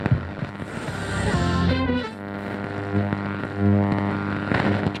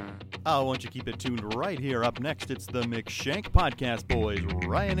Oh, won't you keep it tuned right here? Up next, it's the McShank Podcast Boys,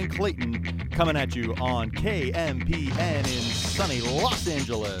 Ryan and Clayton, coming at you on KMPN in sunny Los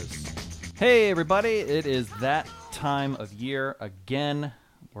Angeles. Hey, everybody. It is that time of year again.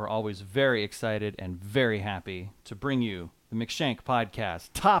 We're always very excited and very happy to bring you the McShank Podcast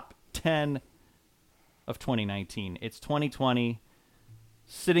Top 10 of 2019. It's 2020.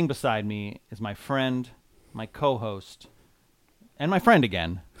 Sitting beside me is my friend, my co-host, and my friend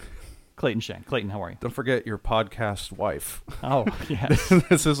again, Clayton Shank. Clayton, how are you? Don't forget your podcast wife. Oh, yes.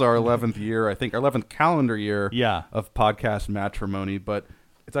 This is our 11th year, I think, our 11th calendar year Yeah. of podcast matrimony, but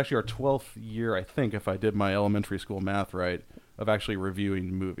it's actually our 12th year, I think, if I did my elementary school math right, of actually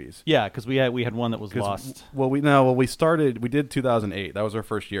reviewing movies. Yeah, because we had one that was lost. We did 2008. That was our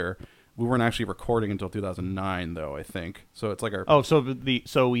first year. We weren't actually recording until 2009, though, I think. So it's like our... Oh, so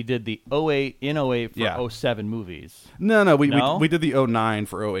we did the 08 for Yeah. 07 movies. No, we did the 09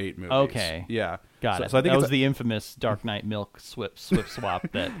 for 08 movies. Okay. Yeah. Got it. So I think that was the infamous Dark Knight Milk Swift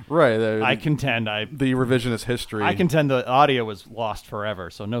swap that right. I contend the revisionist history. I contend the audio was lost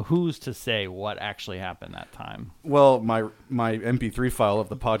forever, so who's to say what actually happened that time? Well, my MP3 file of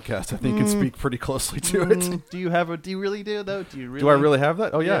the podcast, I think, can speak pretty closely to it. Do you really do, though? Do I really have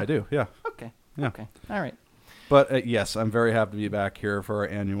that? Oh, yeah, I do, yeah. Okay. Yeah. Okay. All right. But, yes, I'm very happy to be back here for our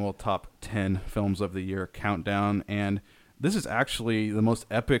annual Top 10 Films of the Year countdown, and this is actually the most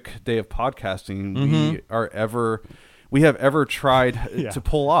epic day of podcasting we have ever tried to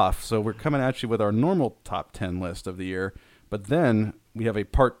pull off. So we're coming at you with our normal top 10 list of the year, but then we have a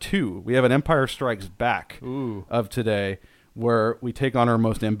part 2. We have an Empire Strikes Back of today, where we take on our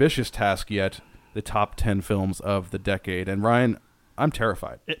most ambitious task yet, the top 10 films of the decade. And Ryan, I'm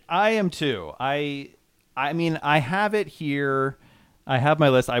terrified. I am too. I mean, I have it here. I have my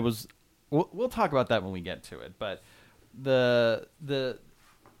list. We'll talk about that when we get to it, but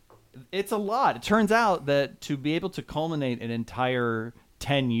it's a lot. It turns out that to be able to culminate an entire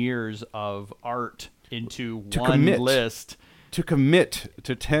 10 years of art into one list, to commit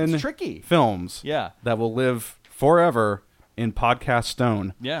to 10 tricky films that will live forever in podcast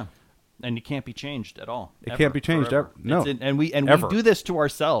stone. Yeah. And it can't be changed at all. It can't be changed ever. No. We do this to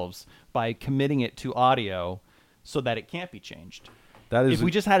ourselves by committing it to audio so that it can't be changed. If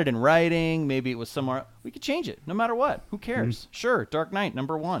we just had it in writing, maybe it was somewhere, we could change it no matter what. Who cares? Sure, Dark Knight,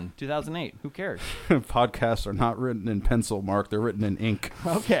 number 1, 2008. Who cares? Podcasts are not written in pencil, Mark. They're written in ink.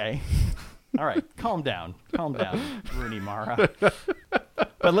 Okay. All right. Calm down, Rooney Mara.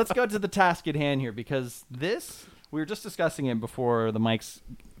 But let's go to the task at hand here, because we were just discussing it before the mics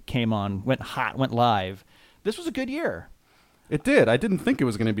came on, went live. This was a good year. It did. I didn't think it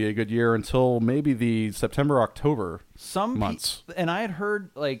was going to be a good year until maybe the September, October months. And I had heard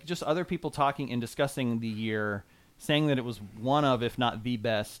just other people talking and discussing the year, saying that it was one of, if not the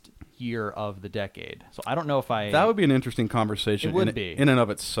best year of the decade. So I don't know if that would be an interesting conversation. It would be. In and of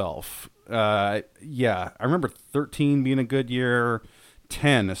itself. Yeah. I remember 13 being a good year.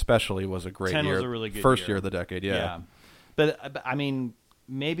 10 especially was a great year. 10 was a really good First year of the decade, yeah. But I mean,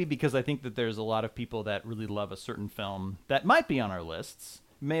 maybe because I think that there's a lot of people that really love a certain film that might be on our lists,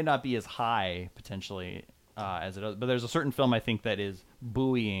 may not be as high potentially as it is, but there's a certain film I think that is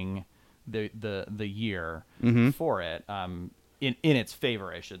buoying the year for it in its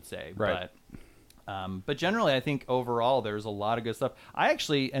favor, I should say. Right. But generally, I think overall there's a lot of good stuff.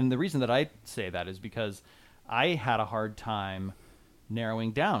 And the reason that I say that is because I had a hard time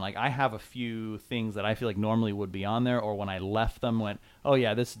narrowing down. I have a few things that I feel like normally would be on there, or when I left them went, oh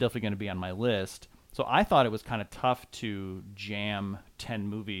yeah, this is definitely going to be on my list. So I thought it was kind of tough to jam 10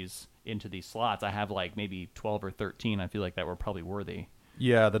 movies into these slots. I have maybe 12 or 13. I feel like that were probably worthy.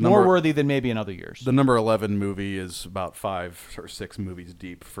 Yeah, more worthy than maybe in other years. The number 11 movie is about 5 or 6 movies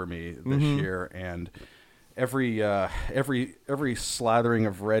deep for me this year, and every slathering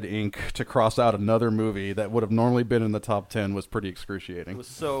of red ink to cross out another movie that would have normally been in the top 10 was pretty excruciating.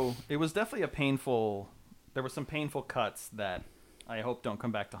 It was definitely there were some painful cuts that I hope don't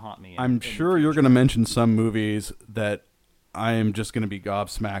come back to haunt me. I'm sure you're going to mention some movies that I am just going to be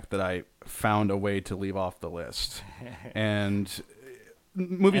gobsmacked that I found a way to leave off the list. And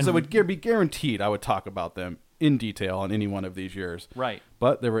movies that would be guaranteed I would talk about them in detail on any one of these years. Right.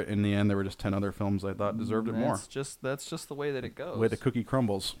 But in the end, there were just 10 other films I thought deserved it more. That's just the way that it goes. The way the cookie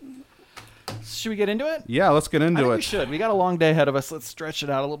crumbles. Should we get into it? Yeah, let's get into it. We should. We got a long day ahead of us. Let's stretch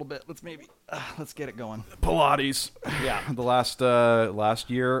it out a little bit. Let's get it going. Pilates. Yeah. The last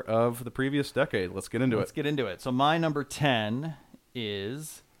year of the previous decade. Let's get into it. Let's get into it. So my number 10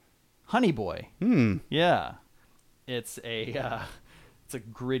 is Honey Boy. Yeah. It's a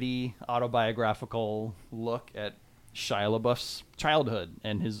gritty autobiographical look at Shia LaBeouf's childhood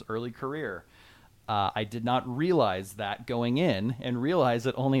and his early career. I did not realize that going in, and realize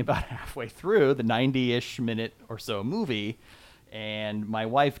it only about halfway through the 90-ish minute or so movie. And my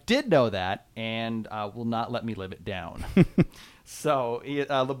wife did know that and will not let me live it down. So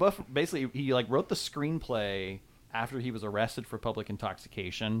LaBeouf basically he wrote the screenplay after he was arrested for public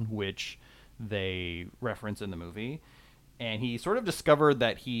intoxication, which they reference in the movie. And he sort of discovered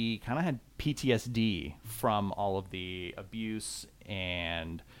that he kind of had PTSD from all of the abuse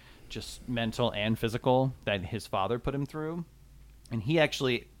and just mental and physical that his father put him through. And he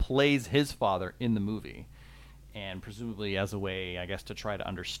actually plays his father in the movie. And presumably as a way, I guess, to try to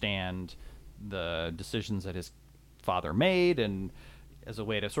understand the decisions that his father made, and as a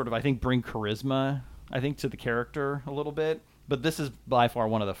way to sort of, I think, bring charisma, I think, to the character a little bit. But this is by far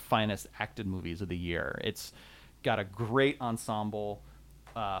one of the finest acted movies of the year. It's got a great ensemble.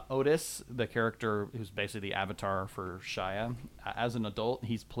 Otis, the character who's basically the avatar for Shia, as an adult,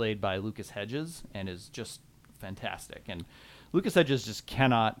 he's played by Lucas Hedges and is just fantastic. And Lucas Hedges just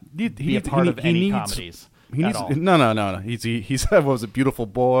cannot be a part of any comedies. No. He's what was it? Beautiful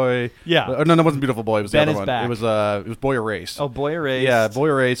Boy. Yeah. No, it wasn't Beautiful Boy. It was Ben the is other one. back. It was Boy Erased. Oh, Boy Erased. Yeah, Boy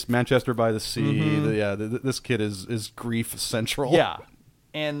Erased. Manchester by the Sea. Mm-hmm. This kid is grief central. Yeah,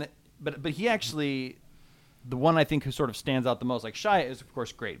 and but he actually, the one I think who sort of stands out the most. Like Shia is of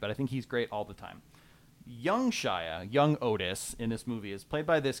course great, but I think he's great all the time. Young Shia, young Otis in this movie is played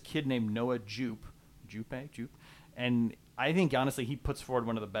by this kid named Noah Jupe, and I think honestly he puts forward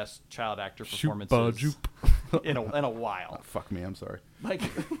one of the best child actor performances in a while. Oh, fuck me, I'm sorry. Like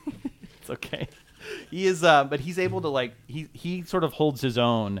it's okay. He is, but he's able to he sort of holds his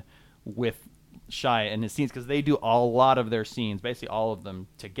own with Shia in his scenes because they do a lot of their scenes, basically all of them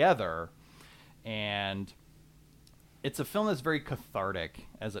together, and it's a film that's very cathartic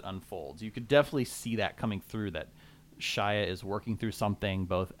as it unfolds. You could definitely see that coming through, that Shia is working through something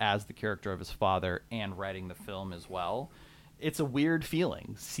both as the character of his father and writing the film as well. It's a weird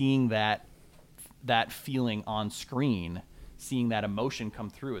feeling, seeing that feeling on screen, seeing that emotion come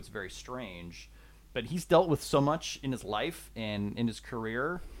through. It's very strange. But he's dealt with so much in his life and in his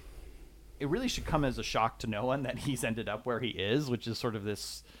career. It really should come as a shock to no one that he's ended up where he is, which is sort of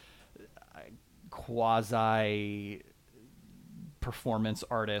this quasi performance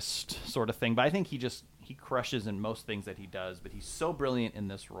artist sort of thing. But I think he crushes in most things that he does, but he's so brilliant in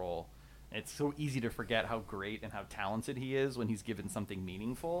this role. It's so easy to forget how great and how talented he is when he's given something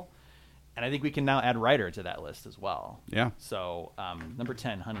meaningful. And I think we can now add Ryder to that list as well. Yeah. So number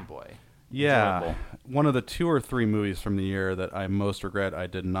 10, Honey Boy. Yeah. Enjoyable. One of the 2 or 3 movies from the year that I most regret I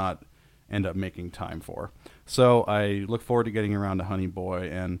did not end up making time for. So I look forward to getting around to Honey Boy,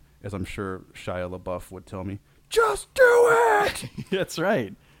 and as I'm sure Shia LaBeouf would tell me, just do it! That's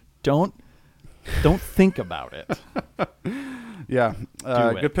right. Don't think about it. Yeah.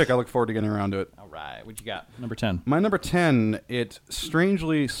 Good pick. I look forward to getting around to it. All right. What you got? Number 10. My number 10, it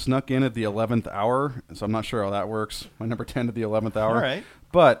strangely snuck in at the 11th hour, so I'm not sure how that works. My number 10 at the 11th hour. All right.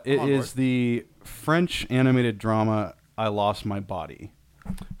 But it is the French animated drama I Lost My Body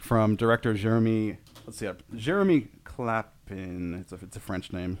from director Jeremy Clapin. It's a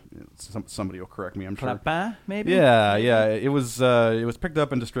French name. Somebody will correct me, I'm sure. Clapin, maybe? Yeah. It was picked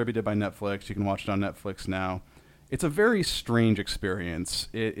up and distributed by Netflix. You can watch it on Netflix now. It's a very strange experience.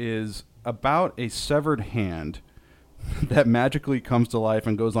 It is about a severed hand that magically comes to life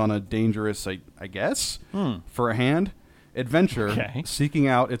and goes on a dangerous, I guess, for a hand, adventure seeking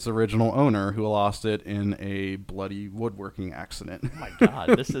out its original owner who lost it in a bloody woodworking accident. Oh my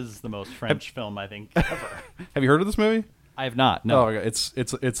God, this is the most French film I think ever. Have you heard of this movie? I have not. No. Oh,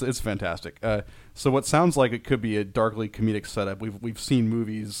 it's fantastic. So what sounds like it could be a darkly comedic setup. We've seen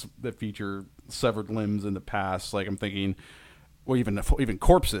movies that feature severed limbs in the past. Like I'm thinking, well, even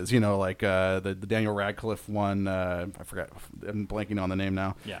corpses. Like the Daniel Radcliffe one. I forgot. I'm blanking on the name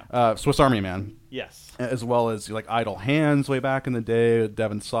now. Yeah. Swiss Army Man. Yes. As well as like Idle Hands way back in the day.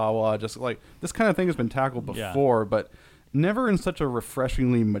 Devon Sawa. Just like this kind of thing has been tackled before, but never in such a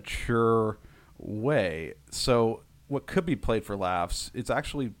refreshingly mature way. So what could be played for laughs, it's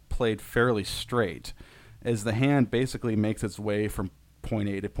actually played fairly straight, as the hand basically makes its way from point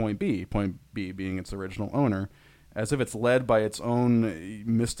A to point B being its original owner, as if it's led by its own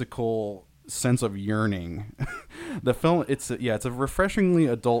mystical sense of yearning. The film, it's a refreshingly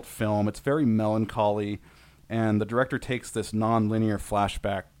adult film. It's very melancholy, and the director takes this non-linear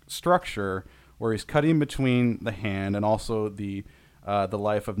flashback structure where he's cutting between the hand and also the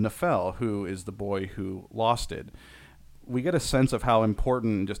life of Nefel, who is the boy who lost it. We get a sense of how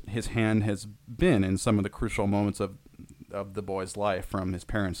important just his hand has been in some of the crucial moments of the boy's life, from his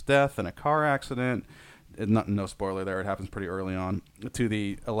parents' death in a car accident no spoiler there, it happens pretty early on, to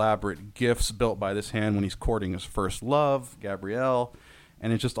the elaborate gifts built by this hand when he's courting his first love, Gabrielle.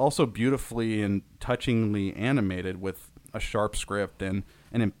 And it's just also beautifully and touchingly animated with a sharp script and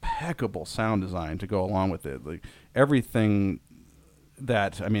an impeccable sound design to go along with it. Like everything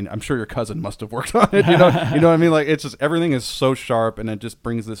that, I mean, I'm sure your cousin must have worked on it. You know what I mean? Like it's just, everything is so sharp, and it just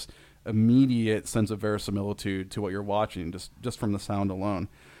brings this immediate sense of verisimilitude to what you're watching just from the sound alone.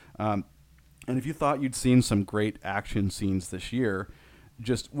 And if you thought you'd seen some great action scenes this year,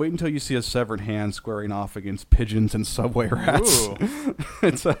 just wait until you see a severed hand squaring off against pigeons and subway rats.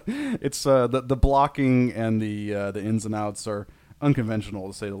 It's the blocking and the ins and outs are unconventional,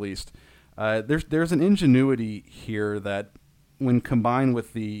 to say the least. There's an ingenuity here that, when combined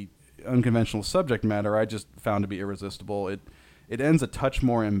with the unconventional subject matter, I just found to be irresistible. It ends a touch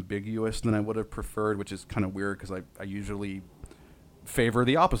more ambiguous than I would have preferred, which is kind of weird because I usually favor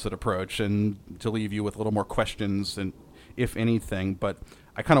the opposite approach and to leave you with a little more questions and, if anything, but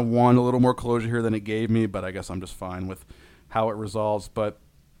I kind of want a little more closure here than it gave me, but I guess I'm just fine with how it resolves. But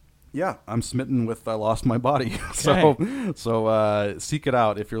yeah, I'm smitten with I Lost My Body. Okay. So seek it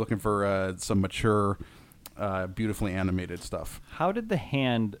out if you're looking for some mature, beautifully animated stuff. How did the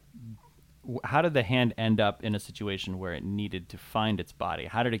hand end up in a situation where it needed to find its body?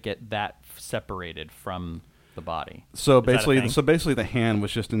 How did it get that separated from the body? So basically the hand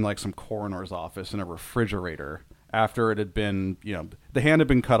was just in like some coroner's office in a refrigerator after it had been, the hand had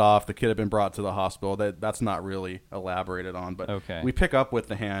been cut off, the kid had been brought to the hospital. That's not really elaborated on, but okay. We pick up with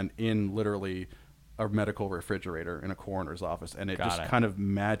the hand in literally a medical refrigerator in a coroner's office, and it kind of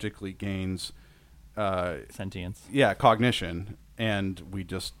magically gains sentience. Yeah, cognition, and we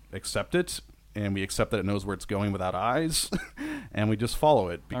just accept it, and we accept that it knows where it's going without eyes, and we just follow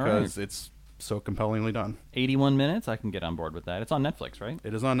it because it's so compellingly done. 81 minutes, I can get on board with that. It's on Netflix, right?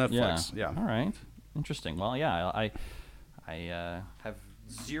 It is on Netflix, yeah. All right. Interesting. Well, yeah, I have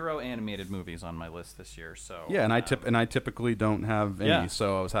 0 animated movies on my list this year, so yeah, and I typically don't have any,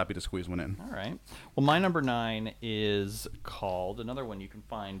 so I was happy to squeeze one in. All right. Well, my number 9 is called, another one you can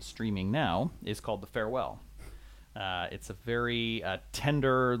find streaming now, is called The Farewell. It's a very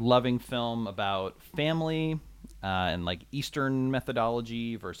tender, loving film about family and like Eastern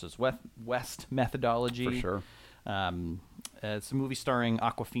methodology versus West methodology. For sure. It's a movie starring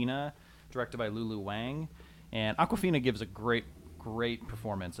Awkwafina, directed by Lulu Wang, and Awkwafina gives a great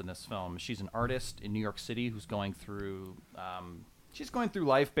performance in this film. She's an artist in New York City who's going through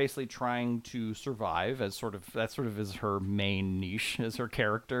life basically trying to survive, that sort of is her main niche, as her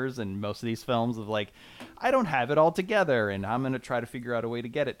characters in most of these films, of like, I don't have it all together and I'm going to try to figure out a way to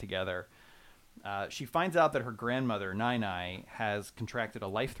get it together. She finds out that her grandmother, Nai, has contracted a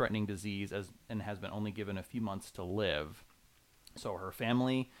life-threatening disease and has been only given a few months to live. So her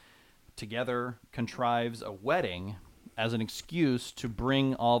family together contrives a wedding as an excuse to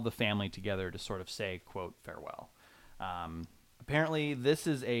bring all the family together to sort of say, quote, farewell. Apparently, this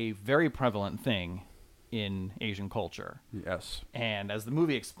is a very prevalent thing in Asian culture. Yes. And as the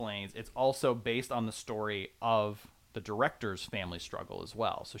movie explains, it's also based on the story of the director's family struggle as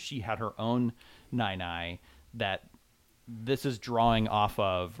well. So she had her own Nai that this is drawing off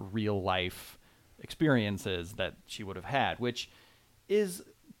of real life experiences that she would have had, which is,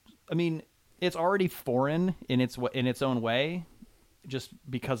 I mean, it's already foreign in its own way, just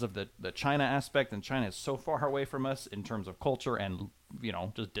because of the China aspect, and China is so far away from us in terms of culture and,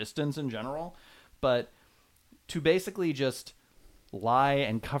 just distance in general. But to basically just lie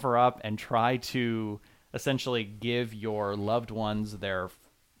and cover up and try to essentially give your loved ones their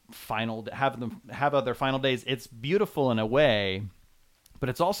have their final days, it's beautiful in a way, but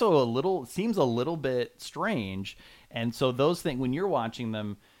it's also seems a little bit strange. And so those things, when you're watching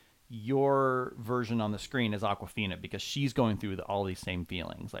them, your version on the screen is Awkwafina, because she's going through all these same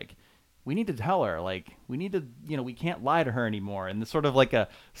feelings. Like, we need to tell her, like, we need to, we can't lie to her anymore. And it's sort of like a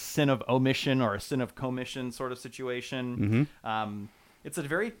sin of omission or a sin of commission sort of situation. Mm-hmm.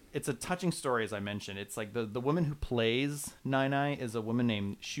 It's a touching story, as I mentioned. It's like the woman who plays Nai is a woman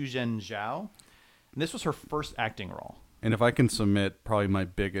named Shuzhen Zhao. And this was her first acting role. And if I can submit, probably my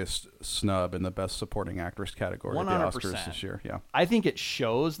biggest snub in the Best Supporting Actress category at the 100%. Oscars this year. Yeah, I think it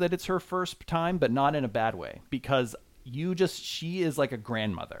shows that it's her first time, but not in a bad way, because she is like a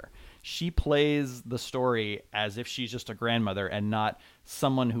grandmother. She plays the story as if she's just a grandmother and not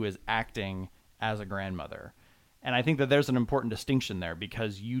someone who is acting as a grandmother. And I think that there's an important distinction there,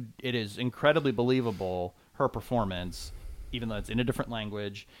 because it is incredibly believable, her performance, even though it's in a different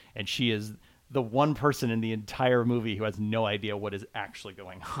language, and she is the one person in the entire movie who has no idea what is actually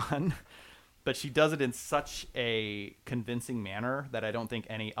going on. But she does it in such a convincing manner that I don't think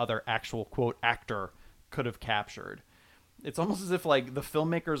any other actual, quote, actor could have captured. It's almost as if like the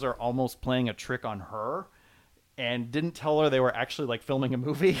filmmakers are almost playing a trick on her and didn't tell her they were actually like filming a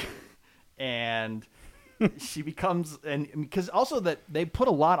movie. And she becomes, and because also that they put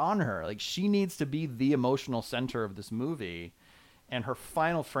a lot on her, like she needs to be the emotional center of this movie. And her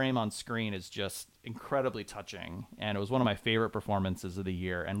final frame on screen is just incredibly touching. And it was one of my favorite performances of the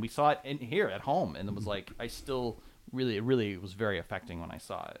year. And we saw it in here at home. And it was like, I still it really was very affecting when I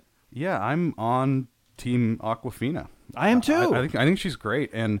saw it. Yeah, I'm on Team Awkwafina. I am too. I think she's great.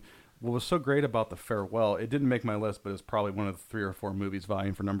 And what was so great about The Farewell, it didn't make my list, but it's probably one of the 3 or 4 movies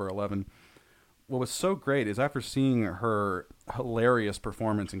vying for number 11. What was so great is after seeing her hilarious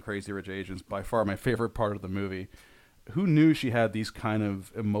performance in Crazy Rich Asians, by far my favorite part of the movie, who knew she had these kind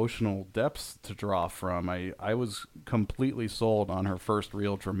of emotional depths to draw from? I was completely sold on her first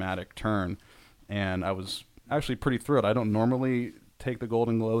real dramatic turn, and I was actually pretty thrilled. I don't normally take the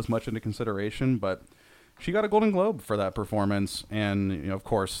Golden Globes much into consideration, but she got a Golden Globe for that performance, and of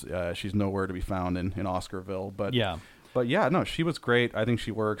course, she's nowhere to be found in Oscarville. But yeah, no, she was great. I think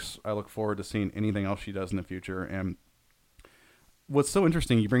she works. I look forward to seeing anything else she does in the future. And what's so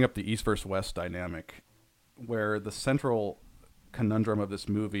interesting, you bring up the East versus West dynamic, where the central conundrum of this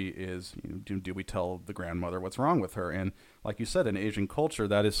movie is, do we tell the grandmother what's wrong with her? And like you said, in Asian culture,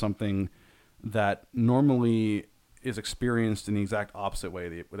 that is something that normally is experienced in the exact opposite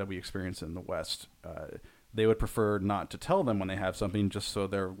way that we experience in the West. They would prefer not to tell them when they have something, just so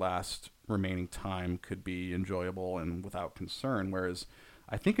their last remaining time could be enjoyable and without concern. Whereas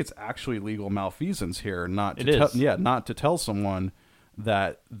I think it's actually legal malfeasance here not to tell someone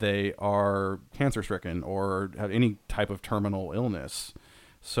that they are cancer-stricken or have any type of terminal illness.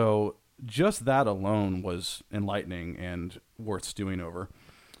 So just that alone was enlightening and worth stewing over.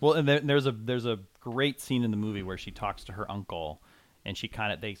 Well, and there's a great scene in the movie where she talks to her uncle, and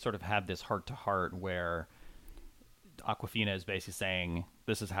they sort of have this heart-to-heart where Awkwafina is basically saying,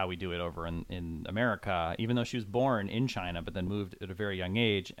 this is how we do it over in America, even though she was born in China but then moved at a very young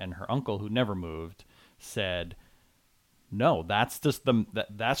age, and her uncle, who never moved, said, no, that's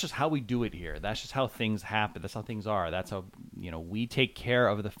just how we do it here. That's just how things happen. That's how things are. That's how, we take care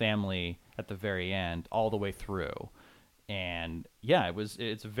of the family at the very end all the way through. And yeah,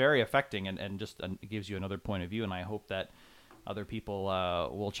 it's very affecting and just it gives you another point of view. And I hope that other people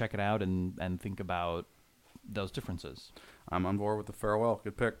will check it out and think about those differences. I'm on board with The Farewell.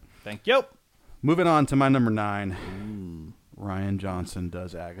 Good pick. Thank you. Moving on to my number 9. Rian Johnson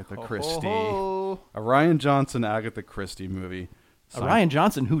does Agatha Christie. A Rian Johnson Agatha Christie movie. A Rian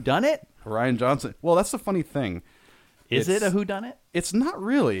Johnson whodunit? Rian Johnson. Well, that's the funny thing. Is it a whodunit? It's not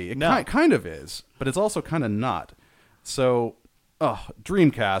really. It no. kind of is, but it's also kind of not. So,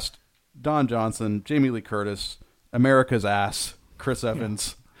 Dreamcast, Don Johnson, Jamie Lee Curtis, America's Ass, Chris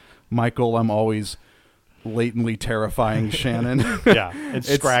Evans, Michael, I'm always latently terrifying Shannon. Yeah,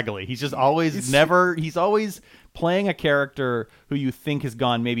 it's scraggly. He's just always he's always playing a character who you think has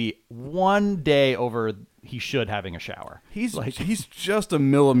gone maybe one day over he should having a shower. He's just a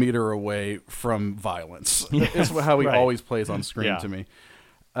millimeter away from violence. Is how he always plays on screen to me.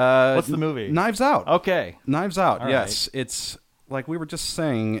 What's the movie? Knives Out. Okay. Knives Out, all yes. Right. It's, like we were just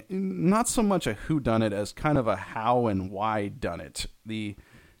saying, not so much a whodunit as kind of a how and why done it. The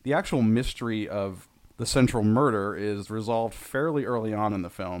actual mystery of the central murder is resolved fairly early on in the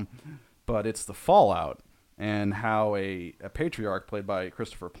film, but it's the fallout and how a patriarch played by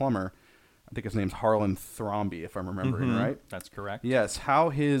Christopher Plummer, I think his name's Harlan Thrombey, if I'm remembering right. That's correct. Yes, how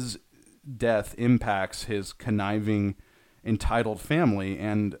his death impacts his conniving, entitled family,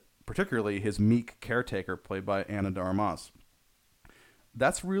 and particularly his meek caretaker played by Ana de Armas.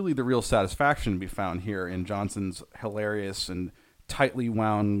 That's really the real satisfaction to be found here in Johnson's hilarious and tightly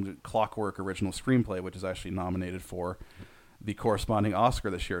wound clockwork original screenplay, which is actually nominated for the corresponding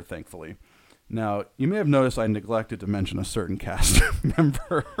Oscar this year, thankfully. Now, you may have noticed I neglected to mention a certain cast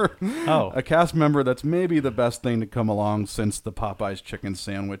member. Oh. A cast member that's maybe the best thing to come along since the Popeye's chicken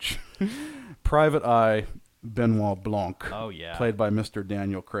sandwich. Private Eye Benoit Blanc. Oh, yeah. Played by Mr.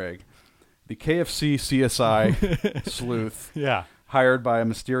 Daniel Craig. The KFC CSI sleuth. Yeah. Hired by a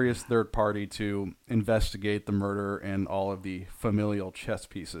mysterious third party to investigate the murder and all of the familial chess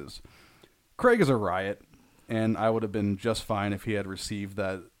pieces. Craig is a riot, and I would have been just fine if he had received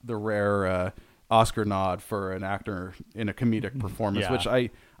the rare Oscar nod for an actor in a comedic performance, which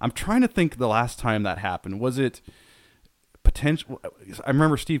I'm trying to think the last time that happened. Was it potential? I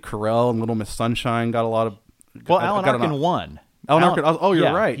remember Steve Carell and Little Miss Sunshine got a lot of... Well, Alan Arkin won. Alan Arkin. Oh,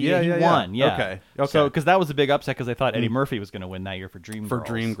 you're right. He won. Yeah. Okay. So, because that was a big upset because they thought Eddie Murphy was going to win that year for Dreamgirls. For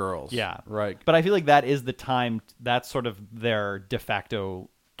Dreamgirls. Yeah. Right. But I feel like that is the time. That's sort of their de facto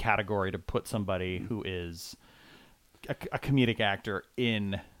category to put somebody who is a comedic actor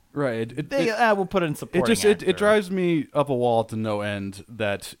in. Right. We'll put it in supporting actor. It drives me up a wall to no end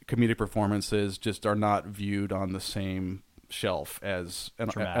that comedic performances just are not viewed on the same shelf as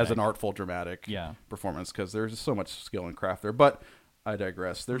an artful dramatic performance, because there's just so much skill and craft there. But I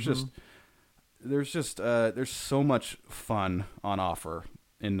digress. There's so much fun on offer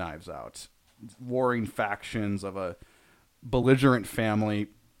in Knives Out. Warring factions of a belligerent family,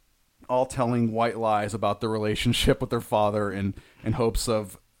 all telling white lies about their relationship with their father in hopes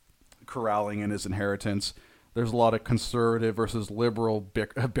of corralling in his inheritance. There's a lot of conservative versus liberal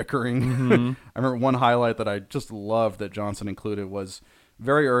bickering. I remember one highlight that I just loved that Johnson included was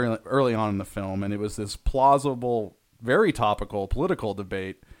very early on in the film, and it was this plausible, very topical political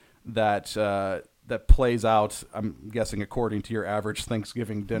debate that plays out, I'm guessing, according to your average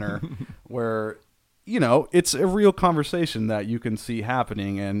Thanksgiving dinner, where, it's a real conversation that you can see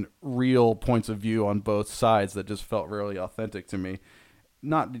happening and real points of view on both sides that just felt really authentic to me.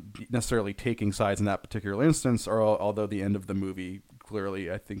 Not necessarily taking sides in that particular instance, although the end of the movie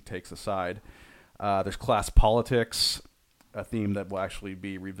clearly, I think, takes a side. There's class politics, a theme that will actually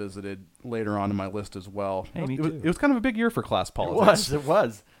be revisited later on in my list as well. Hey, me too. It was kind of a big year for class politics. It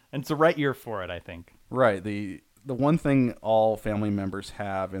was. And it's the right year for it, I think. Right. The one thing all family members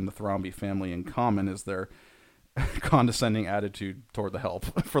have in the Thrombey family in common is their condescending attitude toward the help,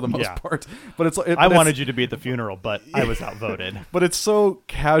 for the most part. But I wanted you to be at the funeral, but I was outvoted. But it's so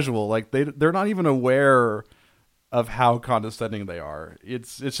casual. Like they're not even aware of how condescending they are.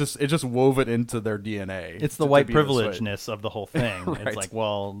 It's just woven into their DNA. It's the white privilegeness of the whole thing. Right. It's like,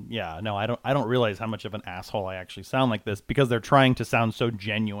 well, yeah, no, I don't realize how much of an asshole I actually sound like this, because they're trying to sound so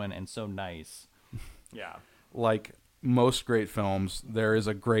genuine and so nice. Yeah. Like most great films, there is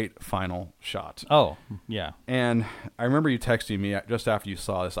a great final shot. Oh, yeah. And I remember you texting me just after you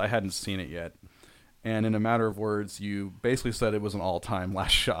saw this. I hadn't seen it yet. And in a matter of words, you basically said it was an all-time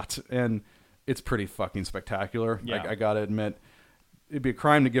last shot. And it's pretty fucking spectacular. Yeah. I got to admit, it'd be a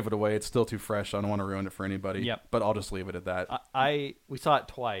crime to give it away. It's still too fresh. I don't want to ruin it for anybody. Yep. But I'll just leave it at that. We saw it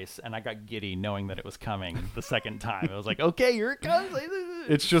twice, and I got giddy knowing that it was coming the second time. I was like, okay, here it comes.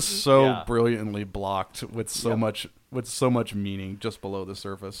 It's just so brilliantly blocked with so much meaning just below the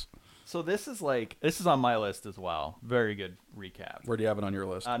surface. So this is on my list as well. Very good recap. Where do you have it on your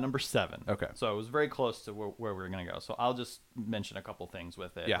list? Number 7. Okay. So it was very close to where we were going to go. So I'll just mention a couple things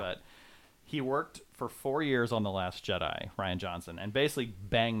with it. Yeah. But he worked for 4 years on The Last Jedi, Rian Johnson, and basically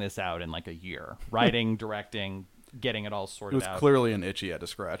banged this out in like a year. Writing, directing, getting it all sorted out. It was clearly an itch he had to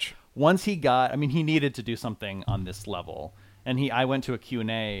scratch. Once he needed to do something on this level. And I went to a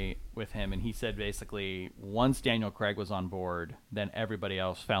Q&A with him, and he said basically once Daniel Craig was on board, then everybody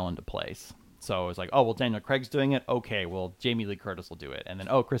else fell into place. So it was like, oh, well, Daniel Craig's doing it. Okay, well, Jamie Lee Curtis will do it. And then,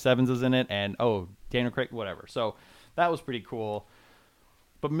 oh, Chris Evans is in it. And, oh, Daniel Craig, whatever. So that was pretty cool.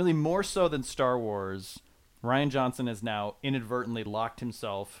 But really more so than Star Wars, Rian Johnson has now inadvertently locked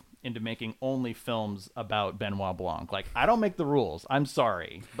himself into making only films about Benoit Blanc. Like, I don't make the rules. I'm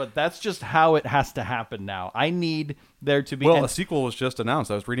sorry. But that's just how it has to happen now. I need there to be... Well, a sequel was just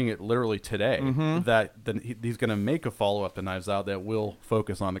announced. I was reading it literally today, that he's going to make a follow-up to Knives Out that will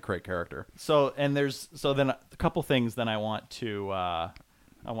focus on the Craig character. So then a couple things then I want to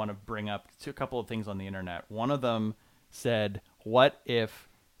bring up a couple of things on the internet. One of them said, what if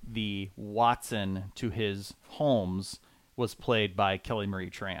the Watson to his Holmes was played by Kelly Marie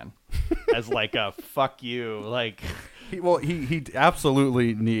Tran as like a fuck you, like he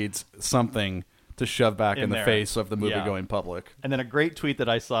absolutely needs something to shove back in the face of the movie going public. And then a great tweet that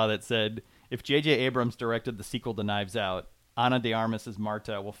I saw that said, if J.J. Abrams directed the sequel to Knives Out, Ana de Armas as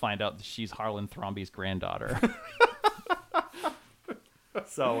Marta will find out that she's Harlan Thrombey's granddaughter.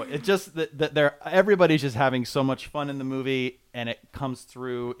 So it just that everybody's just having so much fun in the movie, and it comes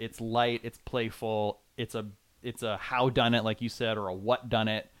through. It's light, it's playful, it's a how done it, like you said, or a what done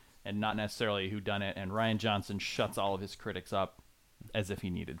it, and not necessarily who done it. And Rian Johnson shuts all of his critics up as if he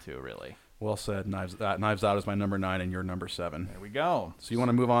needed to, really. Well said. Knives Out is my number 9 and your number 7. There we go. So you want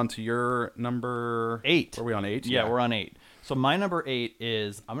to move on to your number 8? Are we on 8? Yeah, we're on 8. So my number 8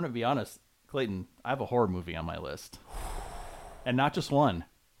 is, I'm going to be honest, Clayton, I have a horror movie on my list. And not just one,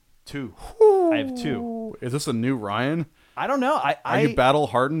 2. I have 2. Is this a new Ryan? I don't know. Are you battle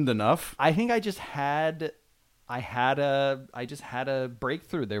hardened enough? I think I just had a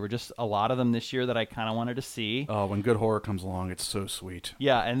breakthrough. There were just a lot of them this year that I kind of wanted to see. Oh, when good horror comes along, it's so sweet.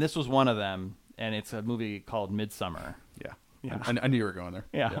 Yeah, and this was one of them, and it's a movie called Midsommar. Yeah. I knew you were going there.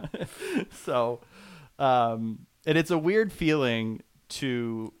 Yeah. So, and it's a weird feeling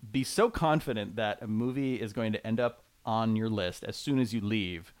to be so confident that a movie is going to end up on your list as soon as you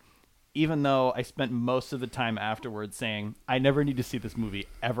leave, even though I spent most of the time afterwards saying I never need to see this movie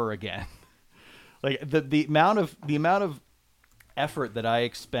ever again. Like the amount of effort that I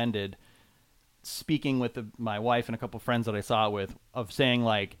expended speaking with my wife and a couple friends that I saw it with, of saying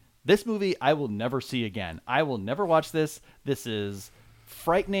like, this movie I will never see again. I will never watch this. This is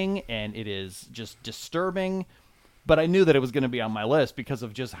frightening and it is just disturbing. But I knew that it was going to be on my list because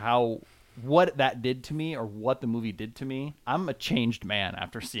of just what that did to me, or what the movie did to me. I'm a changed man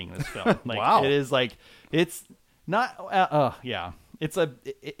after seeing this film. Like, wow. It is like, it's not, yeah.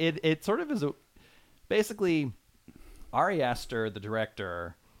 It sort of is basically Ari Aster, the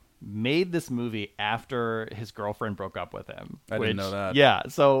director, made this movie after his girlfriend broke up with him. I didn't know that. Yeah,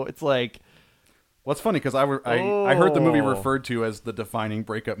 so it's like... What's funny, because I heard the movie referred to as the defining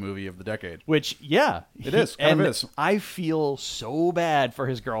breakup movie of the decade. Which, yeah. It is. Kind of is. I feel so bad for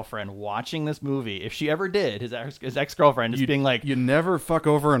his girlfriend watching this movie. If she ever did, his ex-girlfriend just being like... You never fuck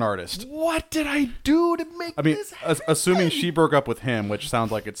over an artist. What did I do to make this happen? Assuming she broke up with him, which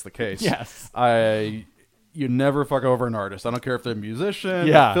sounds like it's the case. Yes. You never fuck over an artist. I don't care if they're a musician,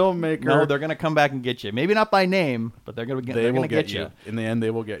 yeah, a filmmaker. No, they're going to come back and get you. Maybe not by name, but they're going to get you. In the end,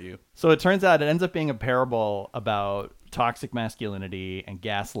 they will get you. So it turns out it ends up being a parable about toxic masculinity and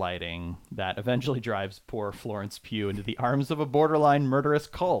gaslighting that eventually drives poor Florence Pugh into the arms of a borderline murderous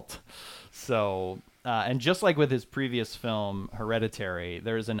cult. So, and just like with his previous film, Hereditary,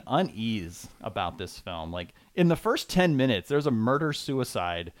 there's an unease about this film. Like, in the first 10 minutes, there's a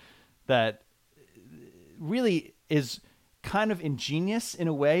murder-suicide that really is kind of ingenious in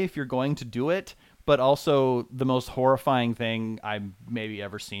a way if you're going to do it, but also the most horrifying thing I've maybe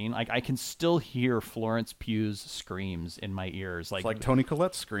ever seen. Like, I can still hear Florence Pugh's screams in my ears. Like Toni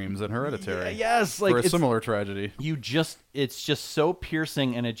Collette's screams in Hereditary. Yes, like for a similar tragedy. It's just so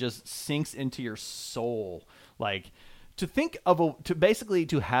piercing, and it just sinks into your soul. Like, to think of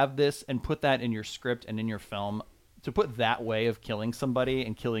to have this and put that in your script and in your film, to put that way of killing somebody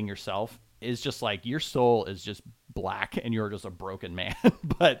and killing yourself is just like, your soul is just black and you're just a broken man.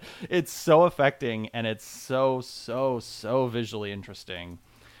 But it's so affecting, and it's so visually interesting.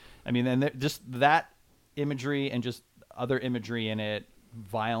 I mean, and just that imagery and just other imagery in it,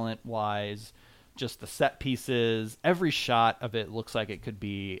 violent wise, just the set pieces, every shot of it looks like it could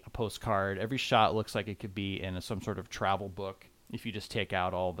be a postcard. Every shot looks like it could be in some sort of travel book, if you just take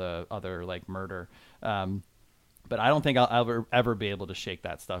out all the other like murder. But I don't think I'll ever be able to shake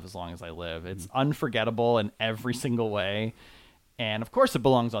that stuff as long as I live. It's unforgettable in every single way. And of course it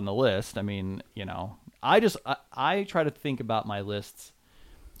belongs on the list. I mean, you know, I try to think about my lists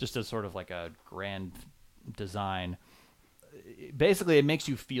just as sort of like a grand design. Basically, it makes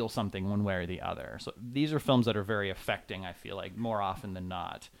you feel something one way or the other. So these are films that are very affecting, I feel like, more often than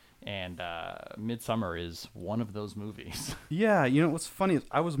not. And Midsommar is one of those movies. Yeah, you know, what's funny is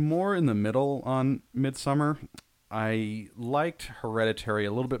I was more in the middle on Midsommar. I liked Hereditary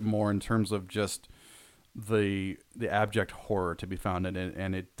a little bit more in terms of just the abject horror to be found in it,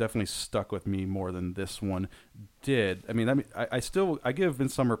 and it definitely stuck with me more than this one did. I mean, I give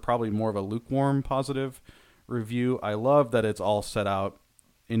Midsommar probably more of a lukewarm positive review. I love that it's all set out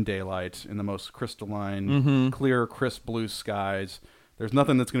in daylight, in the most crystalline, clear, crisp blue skies. There's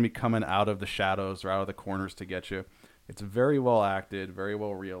nothing that's going to be coming out of the shadows or out of the corners to get you. It's very well acted, very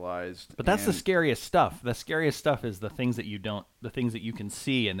well realized. But that's the scariest stuff. The scariest stuff is the things that you can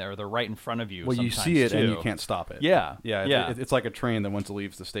see, and they're right in front of you. Well, you see it and you can't stop it. Yeah. It's like a train that once it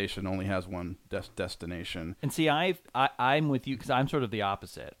leaves the station only has one destination. And see, I'm with you, because I'm sort of the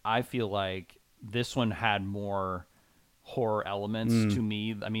opposite. I feel like this one had more horror elements to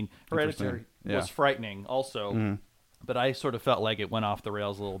me. I mean, Hereditary was frightening also. But I sort of felt like it went off the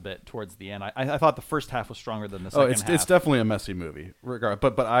rails a little bit towards the end. I thought the first half was stronger than the second half. It's definitely a messy movie.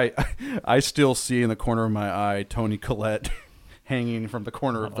 But I still see in the corner of my eye Toni Collette hanging from the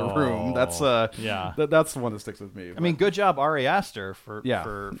corner of the room. That's that's the one that sticks with me. I mean, good job Ari Aster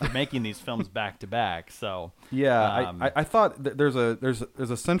for making these films back to back. So I thought that there's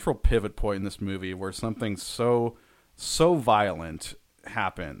a central pivot point in this movie where something so violent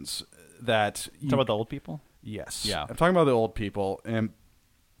happens that talk about the old people. Yes. Yeah. I'm talking about the old people, and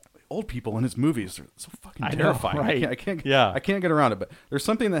old people in his movies are so fucking terrifying. Right. I can't get around it. But there's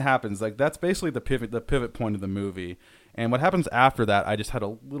something that happens. Like, that's basically the pivot point of the movie. And what happens after that, I just had a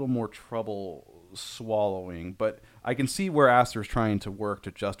little more trouble swallowing. But I can see where Aster's trying to work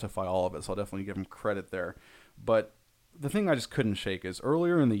to justify all of it, so I'll definitely give him credit there. But the thing I just couldn't shake is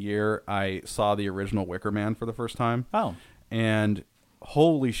earlier in the year, I saw the original Wicker Man for the first time. Oh. And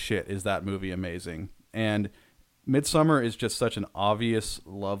holy shit, is that movie amazing. And Midsommar is just such an obvious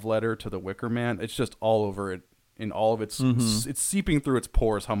love letter to the Wicker Man. It's just all over it in all of its it's seeping through its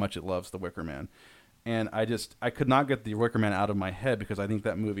pores how much it loves The Wicker Man. And I could not get The Wicker Man out of my head because I think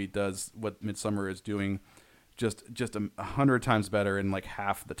that movie does what Midsommar is doing just 100 times better in like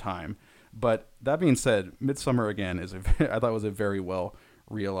half the time. But that being said, Midsommar again I thought was a very well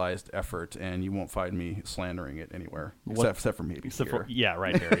realized effort, and you won't find me slandering it anywhere except for maybe here. Yeah,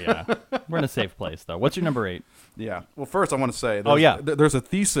 right here. Yeah, we're in a safe place though. What's your number 8? Yeah. Well, first I want to say, there's a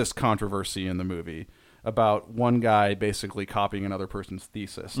thesis controversy in the movie about one guy basically copying another person's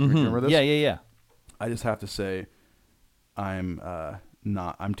thesis. Remember this? Yeah. I just have to say, I'm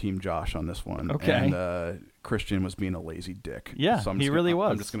Team Josh on this one. Okay. And Christian was being a lazy dick. Yeah, so he really was.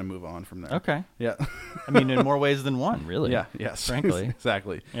 I'm just going to move on from there. Okay. Yeah. I mean, in more ways than one, really. Yeah, yes. Frankly.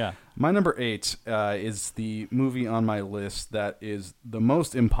 Exactly. Yeah. My number 8 is the movie on my list that is the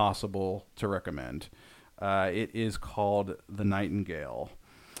most impossible to recommend. It is called The Nightingale.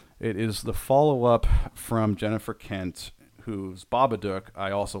 It is the follow-up from Jennifer Kent, whose Babadook I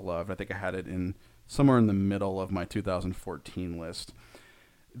also loved. I think I had it in somewhere in the middle of my 2014 list.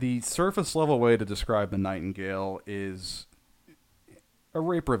 The surface level way to describe The Nightingale is a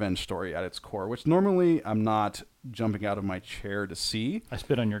rape revenge story at its core, which normally I'm not jumping out of my chair to see. I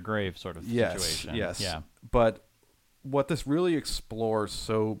spit on your grave sort of situation. Yes. Yeah. But what this really explores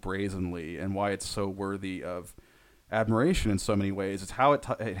so brazenly and why it's so worthy of admiration in so many ways is how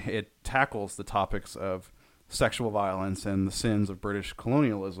it tackles the topics of sexual violence and the sins of British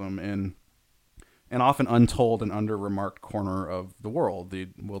colonialism in an often untold and under-remarked corner of the world, the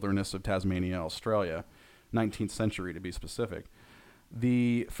wilderness of Tasmania, Australia, 19th century to be specific.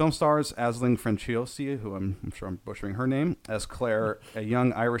 The film stars Aisling Franciosi, who I'm sure I'm butchering her name, as Claire, a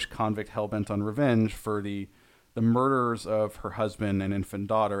young Irish convict hell-bent on revenge for the murders of her husband and infant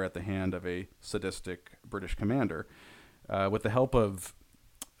daughter at the hand of a sadistic British commander. With the help of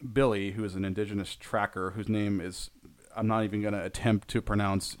Billy, who is an indigenous tracker, whose name is I'm not even going to attempt to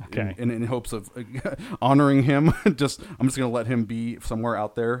pronounce in hopes of honoring him. I'm just going to let him be somewhere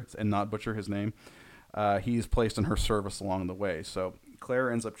out there and not butcher his name. He's placed in her service along the way. So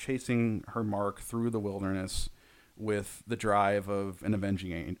Claire ends up chasing her mark through the wilderness with the drive of an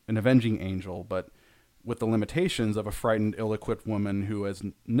avenging angel, but with the limitations of a frightened, ill-equipped woman who has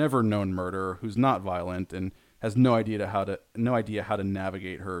never known murder, who's not violent, and has no idea how to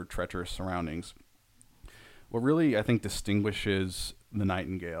navigate her treacherous surroundings. What really, I think, distinguishes The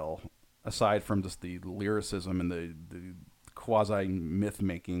Nightingale, aside from just the lyricism and the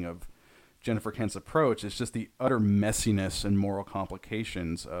quasi-myth-making of Jennifer Kent's approach, is just the utter messiness and moral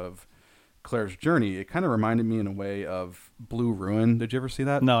complications of Claire's journey. It kind of reminded me in a way of Blue Ruin. Did you ever see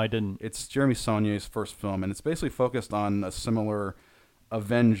that? No, I didn't. It's Jeremy Saulnier's first film, and it's basically focused on a similar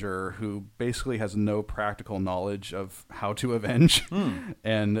avenger who basically has no practical knowledge of how to avenge.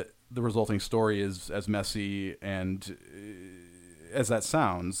 And the resulting story is as messy and as that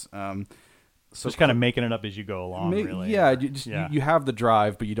sounds. So just kind of making it up as you go along, really. Yeah, you have the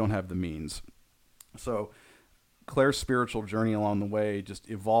drive, but you don't have the means. So Claire's spiritual journey along the way just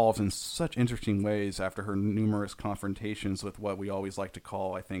evolves in such interesting ways after her numerous confrontations with what we always like to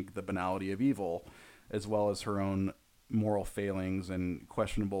call, I think, the banality of evil, as well as her own moral failings and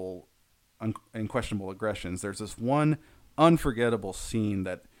questionable aggressions. There's this one unforgettable scene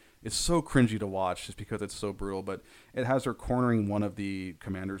that is so cringy to watch just because it's so brutal, but it has her cornering one of the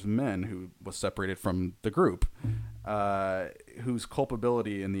commander's men who was separated from the group, whose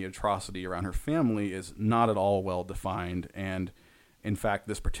culpability in the atrocity around her family is not at all well defined. And in fact,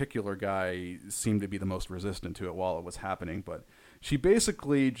 this particular guy seemed to be the most resistant to it while it was happening. But she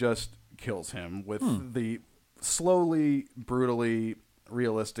basically just kills him with the slowly, brutally,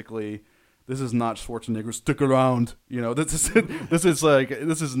 realistically, this is not Schwarzenegger, stick around.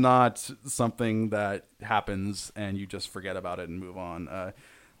 This is not something that happens and you just forget about it and move on.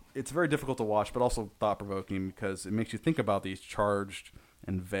 It's very difficult to watch, but also thought-provoking because it makes you think about these charged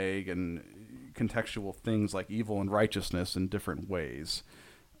and vague and contextual things like evil and righteousness in different ways.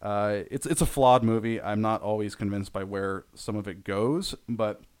 It's a flawed movie. I'm not always convinced by where some of it goes,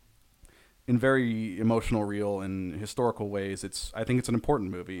 but in very emotional, real, and historical ways, I think it's an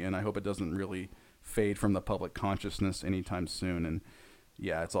important movie, and I hope it doesn't really fade from the public consciousness anytime soon. And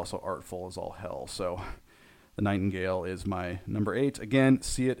yeah, it's also artful as all hell. So The Nightingale is my number 8. Again,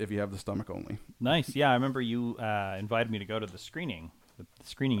 see it if you have the stomach only. Nice. Yeah, I remember you invited me to go to the screening. The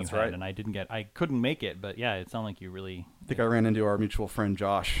screening you had, right. And I couldn't make it, but yeah, it sounded like you really... I think I ran into our mutual friend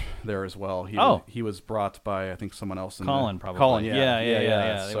Josh there as well. He was brought by, I think, someone else. Colin, probably. Colin,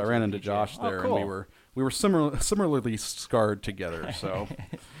 yeah. So I ran into Josh there, cool. And we were similarly scarred together. So,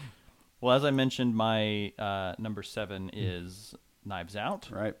 well, as I mentioned, my number 7 is Knives Out.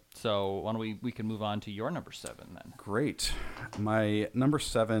 Right. So why don't we can move on to your number 7 then. Great. My number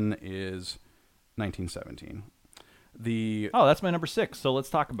 7 is 1917. That's my number 6. So let's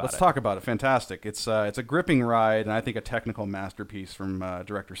talk about it. Let's talk about it. Fantastic. It's a gripping ride, and I think a technical masterpiece from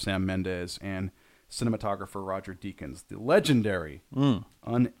director Sam Mendes and cinematographer Roger Deakins, the legendary,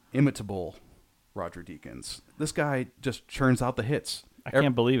 unimitable Roger Deakins. This guy just churns out the hits. I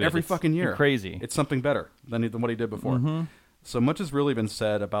can't believe it. Every fucking year. Crazy. It's something better than what he did before. Mm-hmm. So much has really been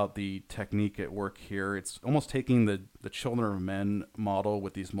said about the technique at work here. It's almost taking the Children of Men model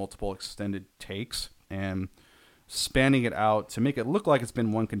with these multiple extended takes and spanning it out to make it look like it's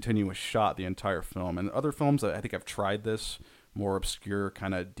been one continuous shot the entire film. And other films, I think I've tried this, more obscure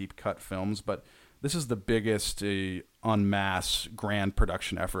kind of deep cut films, but this is the biggest en masse grand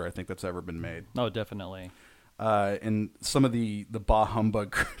production effort I think that's ever been made. Oh, definitely. And some of the bah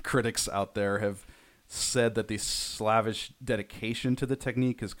humbug critics out there have said that the slavish dedication to the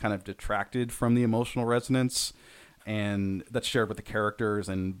technique has kind of detracted from the emotional resonance, and that's shared with the characters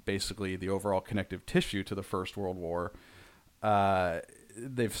and basically the overall connective tissue to the First World War.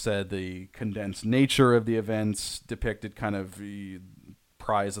 They've said the condensed nature of the events depicted kind of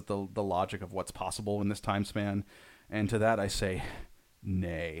pries at the logic of what's possible in this time span, and to that I say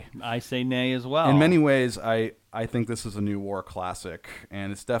nay. I say nay as well. In many ways, I think this is a new war classic,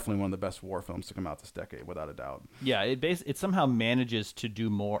 and it's definitely one of the best war films to come out this decade, without a doubt. Yeah, it somehow manages to do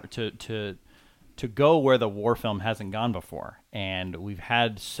more to go where the war film hasn't gone before, and we've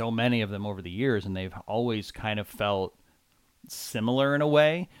had so many of them over the years, and they've always kind of felt similar in a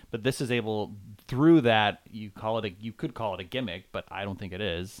way. But this is able, through that, you could call it a gimmick, but I don't think it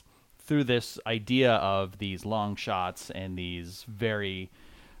is. Through this idea of these long shots and these very,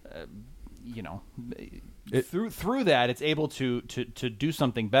 through that, it's able to do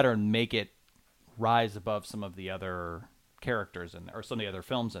something better and make it rise above some of the other characters in there, or some of the other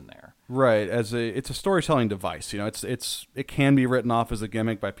films in there. Right, it's a storytelling device. It can be written off as a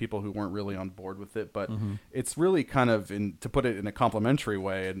gimmick by people who weren't really on board with it, but it's really kind of, to put it in a complimentary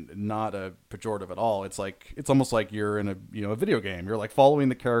way and not a pejorative at all. It's almost like you're in a video game. You're like following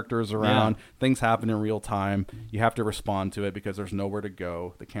the characters around. Yeah. Things happen in real time. You have to respond to it because there's nowhere to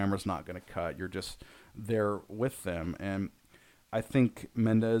go. The camera's not going to cut. You're just there with them. And I think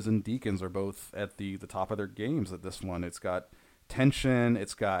Mendes and Deakins are both at the top of their games at this one. It's got tension,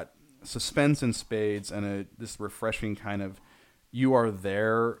 it's got suspense in spades, and this refreshing kind of you are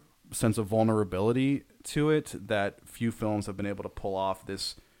there sense of vulnerability to it that few films have been able to pull off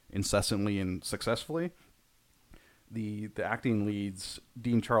this incessantly and successfully. The acting leads,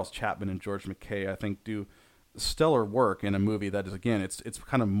 Dean Charles Chapman and George McKay, I think do stellar work in a movie that is, again, it's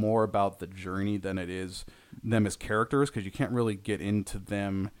kind of more about the journey than it is them as characters, because you can't really get into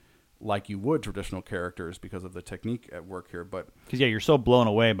them like you would traditional characters because of the technique at work here. But because you're so blown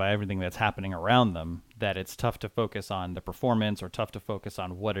away by everything that's happening around them that it's tough to focus on the performance or tough to focus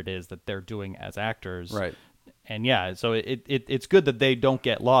on what it is that they're doing as actors. Right. And so it's good that they don't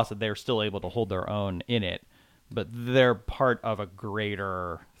get lost, that they're still able to hold their own in it, but they're part of a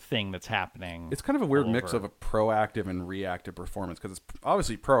greater thing that's happening. It's kind of a weird mix of a proactive and reactive performance, because it's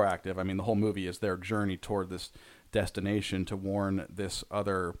obviously proactive. I mean, the whole movie is their journey toward this destination to warn this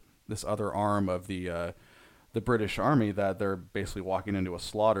other arm of the British Army that they're basically walking into a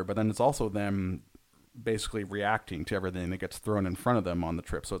slaughter. But then it's also them basically reacting to everything that gets thrown in front of them on the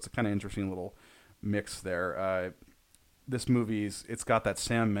trip. So it's a kind of interesting little mix there. This movie's, it's got that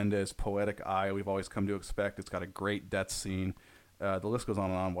Sam Mendes poetic eye we've always come to expect. It's got a great death scene. The list goes on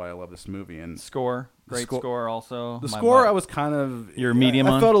and on why I love this movie. And score also. The score, I was kind of your medium.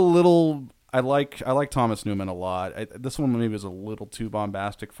 I felt a little. I like Thomas Newman a lot. This one maybe was a little too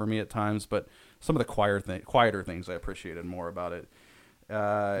bombastic for me at times, but some of the quieter things I appreciated more about it.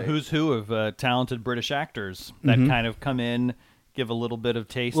 Who's who of talented British actors that kind of come in, give a little bit of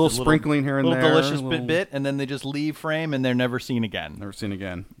taste, a little sprinkling here and there, a little delicious bit, and then they just leave frame and they're never seen again.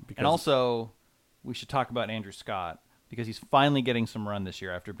 And also, we should talk about Andrew Scott, because he's finally getting some run this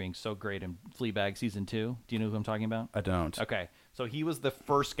year after being so great in Fleabag Season 2. Do you know who I'm talking about? I don't. Okay. So he was the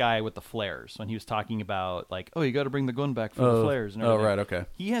first guy with the flares when he was talking about, you got to bring the gun back for the flares and everything. Oh, right, okay.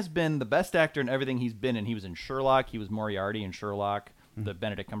 He has been the best actor in everything he's been in. He was in Sherlock. He was Moriarty in Sherlock, the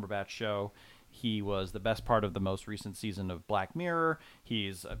Benedict Cumberbatch show. He was the best part of the most recent season of Black Mirror.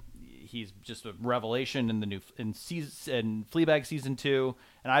 He's just a revelation in the in Fleabag Season 2,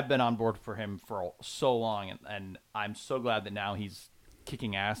 and I've been on board for him for so long, and I'm so glad that now he's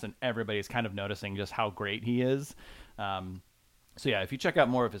kicking ass and everybody's kind of noticing just how great he is. So yeah, if you check out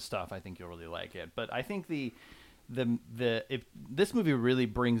more of his stuff, I think you'll really like it. But I think if this movie really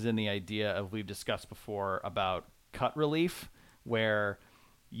brings in the idea of, we've discussed before about cut relief, where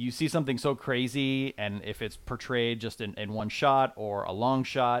you see something so crazy, and if it's portrayed just in one shot or a long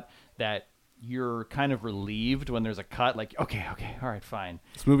shot, that you're kind of relieved when there's a cut, like, okay, all right, fine.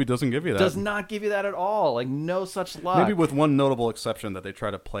 This movie doesn't give you that. Does not give you that at all. Like, no such luck. Maybe with one notable exception that they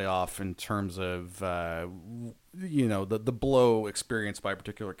try to play off in terms of, the blow experienced by a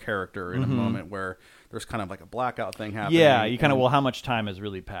particular character in a moment where there's kind of like a blackout thing happening. Yeah, you kind of, how much time has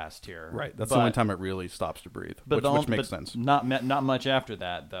really passed here? Right. That's the only time it really stops to breathe, which makes sense. Not much after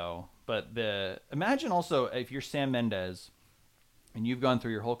that, though. But imagine also if you're Sam Mendes and you've gone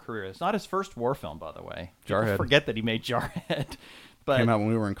through your whole career. It's not his first war film, by the way. Jarhead. People forget that he made Jarhead. But came out when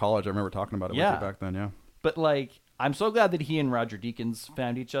we were in college. I remember talking about it with you back then, yeah. But, like, I'm so glad that he and Roger Deakins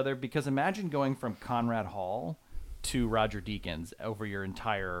found each other, because imagine going from Conrad Hall to Roger Deakins over your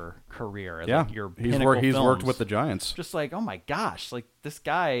entire career. Yeah, like your he's films. worked with the Giants. Just like, oh my gosh, like this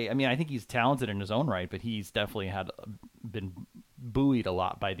guy. I mean, I think he's talented in his own right, but he's definitely been buoyed a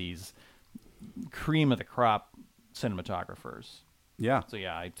lot by these cream of the crop cinematographers. Yeah. So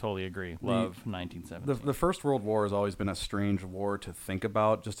yeah, I totally agree. Love 1917. The First World War has always been a strange war to think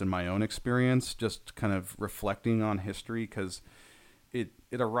about, just in my own experience, just kind of reflecting on history, because it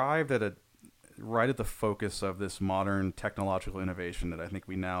arrived right at the focus of this modern technological innovation that I think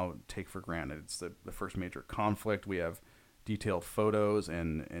we now take for granted. It's the first major conflict. We have detailed photos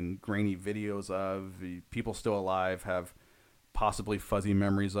and grainy videos of. The people still alive have possibly fuzzy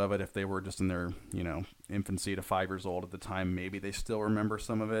memories of it. If they were just in their infancy to 5 years old at the time, maybe they still remember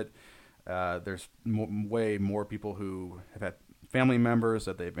some of it. There's way more people who have had family members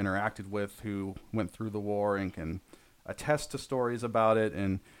that they've interacted with who went through the war and can attest to stories about it.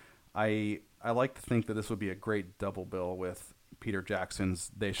 And I like to think that this would be a great double bill with Peter Jackson's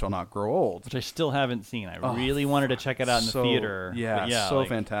They Shall Not Grow Old, which I still haven't seen. I really wanted to check it out in the theater. Yeah, so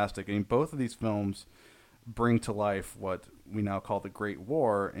fantastic. I mean, both of these films bring to life what we now call the Great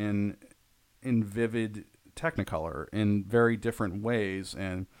War in vivid Technicolor in very different ways,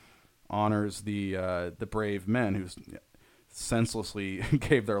 and honors the brave men who senselessly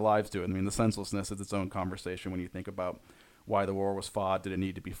gave their lives to it. I mean, the senselessness is its own conversation when you think about why the war was fought. Did it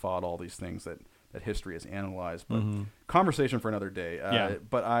need to be fought? All these things that history has analyzed, but conversation for another day.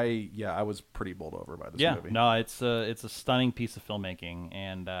 But I was pretty bowled over by this movie. No, it's a stunning piece of filmmaking,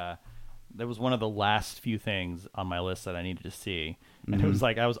 and that was one of the last few things on my list that I needed to see. And it was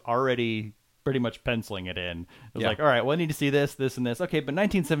like I was already pretty much penciling it in. It was like, all right, well, I need to see this, this, and this. Okay, but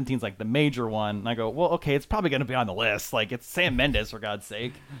 1917 is like the major one. And I go, well, okay, it's probably going to be on the list. Like, it's Sam Mendes, for God's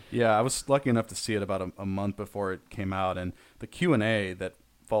sake. Yeah, I was lucky enough to see it about a month before it came out. And the Q&A that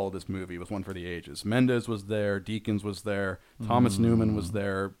followed this movie was one for the ages. Mendes was there. Deakins was there. Thomas Newman was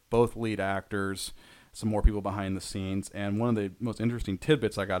there. Both lead actors. Some more people behind the scenes. And one of the most interesting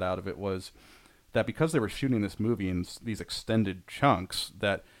tidbits I got out of it was that because they were shooting this movie in these extended chunks,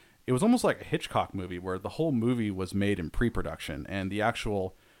 that it was almost like a Hitchcock movie where the whole movie was made in pre-production, and the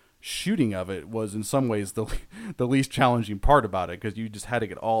actual shooting of it was in some ways the least challenging part about it, because you just had to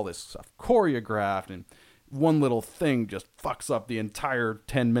get all this stuff choreographed, and one little thing just fucks up the entire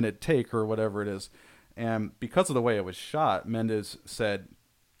 10-minute take or whatever it is. And because of the way it was shot, Mendes said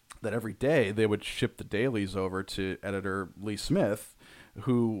that every day they would ship the dailies over to editor Lee Smith,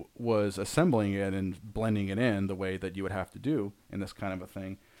 who was assembling it and blending it in the way that you would have to do in this kind of a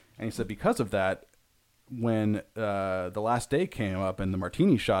thing. And he said because of that, when the last day came up and the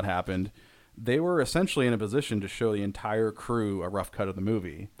martini shot happened, they were essentially in a position to show the entire crew a rough cut of the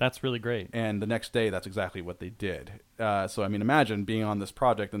movie. That's really great. And the next day, that's exactly what they did. So, I mean, imagine being on this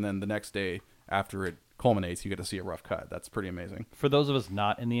project and then the next day after it culminates, you get to see a rough cut. That's pretty amazing. For those of us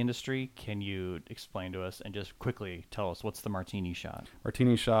not in the industry, can you explain to us and just quickly tell us what's the martini shot?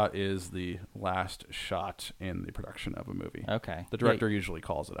 Martini shot is the last shot in the production of a movie. Okay. The director usually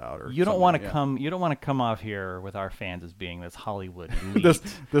calls it out. Or you don't want to come. You don't want to come off here with our fans as being this Hollywood elite,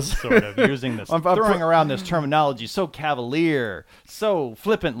 this sort of using this, throwing around this terminology so cavalier, so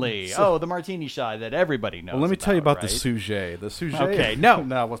flippantly. The martini shot that everybody knows. Well, let me tell you about right? the sujet. The sujet. Okay, no,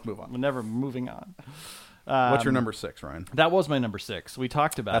 let's move on. We're never moving on. What's your number 6, Ryan? That was my number 6. We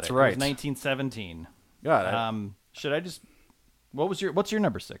talked about That's it. right. It was 1917. Got it. Should I just? What's your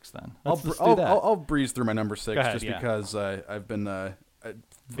number 6 then? Let's do that. I'll breeze through my number 6 ahead, just because I've been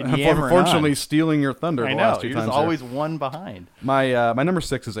yammering unfortunately on. stealing your thunder. I the know last 2 you're times just always one behind. My number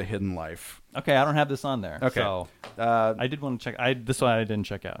 6 is A Hidden Life. Okay, I don't have this on there. Okay, so I did want to check. This one I didn't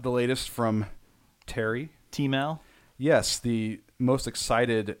check out. The latest from Terry T-Mal. Yes, the most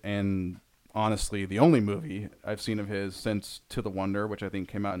excited and honestly the only movie I've seen of his since To the Wonder, which I think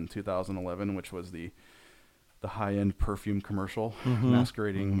came out in 2011, which was the the high-end perfume commercial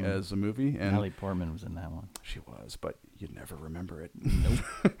masquerading as a movie. And Natalie Portman was in that one. She was, but you'd never remember it. Nope.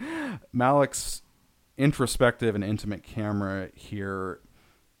 Malick's introspective and intimate camera here,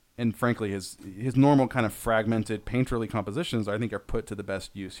 and frankly his normal kind of fragmented painterly compositions, I think, are put to the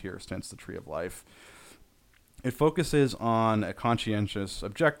best use here since The Tree of Life. It focuses on a conscientious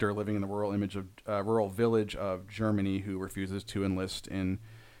objector living in the rural village of Germany who refuses to enlist in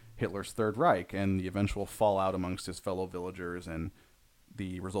Hitler's Third Reich, and the eventual fallout amongst his fellow villagers and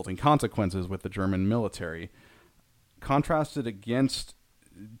the resulting consequences with the German military. Contrasted against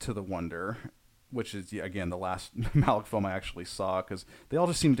To the Wonder, which is, again, the last Malick film I actually saw, because they all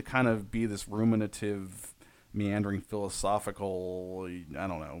just seem to kind of be this ruminative, meandering, philosophical, I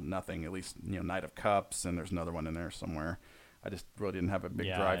don't know, nothing, at least, Knight of Cups, and there's another one in there somewhere. I just really didn't have a big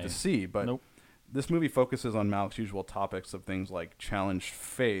drive to see, but nope. This movie focuses on Malick's usual topics of things like challenged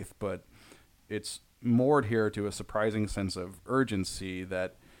faith, but it's moored here to a surprising sense of urgency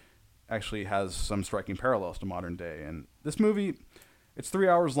that actually has some striking parallels to modern day. And this movie, it's 3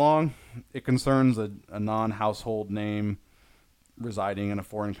 hours long. It concerns a non-household name residing in a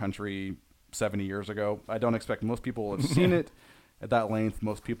foreign country 70 years ago. I don't expect most people will have seen it at that length.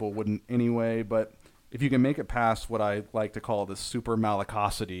 Most people wouldn't anyway, but if you can make it past what I like to call the super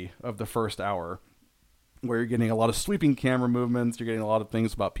Malickosity of the first hour, where you're getting a lot of sweeping camera movements, you're getting a lot of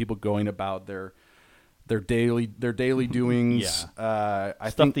things about people going about their daily doings. Yeah. I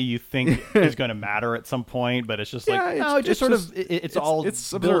think that you think is going to matter at some point, but it's just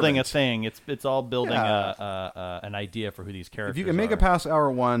it's building a thing. It's all building an idea for who these characters are. If you can make it past hour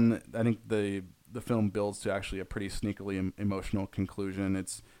one, I think the film builds to actually a pretty sneakily emotional conclusion.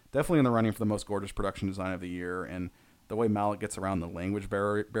 It's definitely in the running for the most gorgeous production design of the year, and the way Malick gets around the language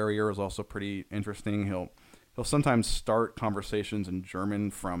barrier is also pretty interesting. He'll sometimes start conversations in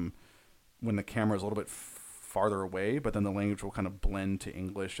German from when the camera is a little bit farther away, but then the language will kind of blend to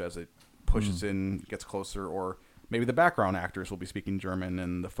English as it pushes in, gets closer, or maybe the background actors will be speaking German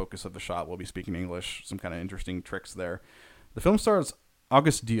and the focus of the shot will be speaking English. Some kind of interesting tricks there. The film stars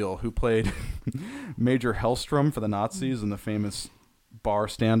August Diehl, who played Major Hellstrom for the Nazis in the famous bar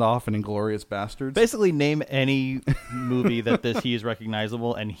standoff in Inglourious Bastards. Basically, name any movie that he is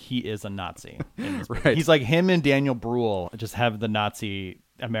recognizable, and he is a Nazi. Right. He's like him and Daniel Bruhl just have the Nazi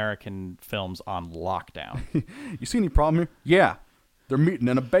American films on lockdown. You see any problem here? Yeah, they're meeting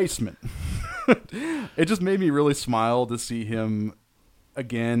in a basement. It just made me really smile to see him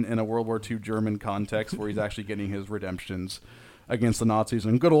again in a World War II German context where he's actually getting his redemptions against the Nazis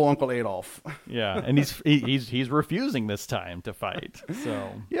and good old Uncle Adolf. Yeah, and he's refusing this time to fight.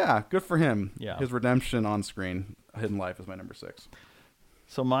 So yeah, good for him. Yeah, his redemption on screen. Hidden Life is my number 6.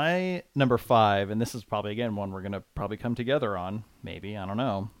 So my number 5, and this is probably again one we're gonna probably come together on. Maybe, I don't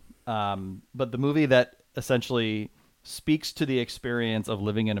know. But the movie that essentially speaks to the experience of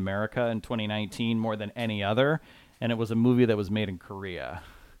living in America in 2019 more than any other, and it was a movie that was made in Korea,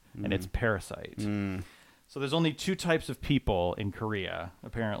 and it's Parasite. So there's only 2 types of people in Korea,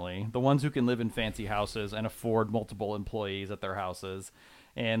 apparently. The ones who can live in fancy houses and afford multiple employees at their houses,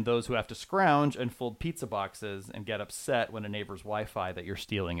 and those who have to scrounge and fold pizza boxes and get upset when a neighbor's Wi-Fi that you're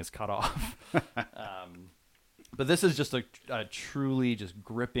stealing is cut off. But this is just a truly just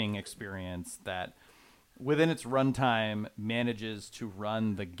gripping experience that, within its runtime, manages to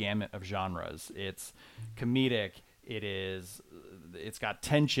run the gamut of genres. It's comedic. It's got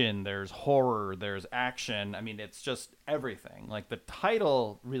tension, there's horror, there's action. I mean, it's just everything. Like the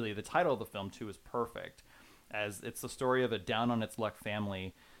title of the film too is perfect, as it's the story of a down on its luck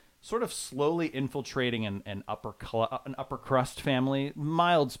family sort of slowly infiltrating an upper crust family.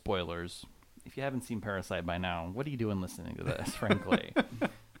 Mild spoilers. If you haven't seen Parasite by now, what are you doing listening to this, frankly?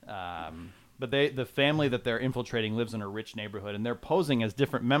 But the family that they're infiltrating lives in a rich neighborhood, and they're posing as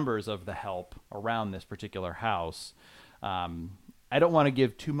different members of the help around this particular house. I don't want to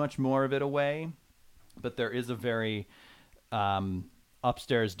give too much more of it away, but there is a very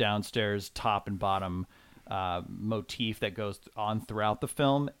upstairs, downstairs, top and bottom motif that goes on throughout the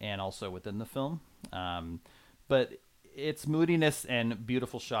film and also within the film. But its moodiness and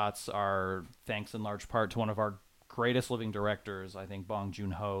beautiful shots are thanks in large part to one of our greatest living directors, I think, Bong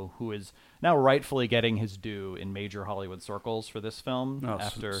Joon-ho, who is now rightfully getting his due in major Hollywood circles for this film.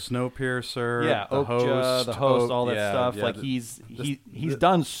 After Snowpiercer, the host, all that stuff. Like he's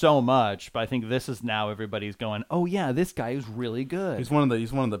done so much, but I think this is now everybody's going, oh yeah, this guy is really good. He's one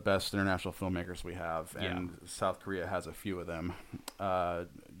of the best international filmmakers we have, and South Korea has a few of them.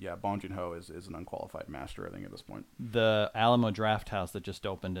 Bong Joon-ho is an unqualified master, I think, at this point. The Alamo Drafthouse that just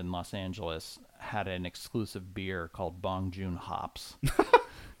opened in Los Angeles had an exclusive beer called Bong Joon Hops.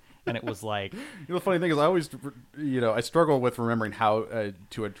 And it was like, the funny thing is, I always, I struggle with remembering how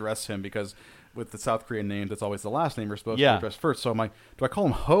to address him because with the South Korean names, it's always the last name we're supposed to address first. So am I? Do I call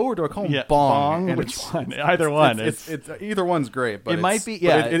him Ho or do I call him Bong? And which one? Either one. It's either one's great, but it might be.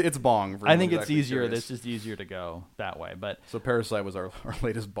 Yeah, it's Bong. I think it's easier. It's just easier to go that way. But so Parasite was our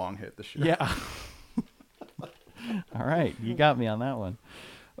latest Bong hit this year. Yeah. All right, you got me on that one.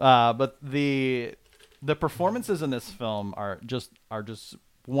 But the performances in this film are just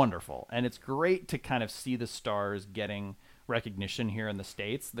wonderful, and it's great to kind of see the stars getting recognition here in the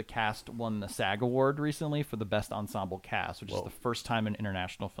States. The cast won the SAG Award recently for the Best Ensemble Cast, which is the first time an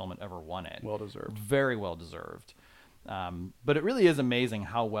international film had ever won it. Well deserved. Very well deserved. But it really is amazing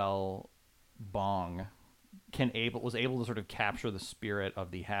how well Bong was able to sort of capture the spirit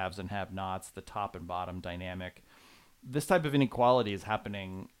of the haves and have-nots, the top and bottom dynamic. This type of inequality is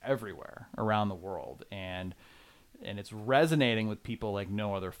happening everywhere around the world, and it's resonating with people like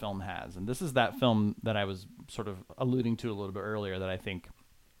no other film has. And this is that film that I was sort of alluding to a little bit earlier that I think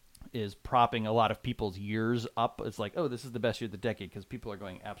is propping a lot of people's years up. It's like, oh, this is the best year of the decade because people are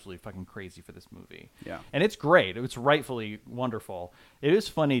going absolutely fucking crazy for this movie. Yeah. And it's great. It's rightfully wonderful. It is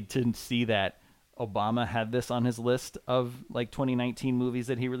funny to see that Obama had this on his list of like 2019 movies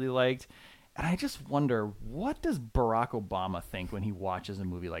that he really liked. And I just wonder, what does Barack Obama think when he watches a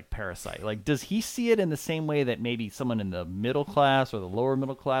movie like Parasite? Like, does he see it in the same way that maybe someone in the middle class or the lower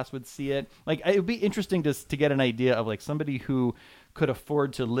middle class would see it? Like, it would be interesting to get an idea of like somebody who could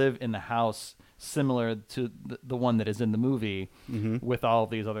afford to live in the house similar to the one that is in the movie with all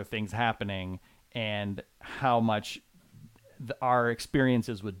these other things happening, and how much our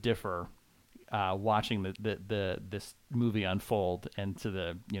experiences would differ watching this movie unfold and to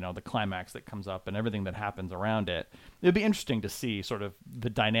the climax that comes up and everything that happens around it. It'd be interesting to see sort of the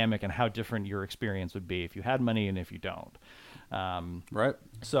dynamic and how different your experience would be if you had money and if you don't. Right.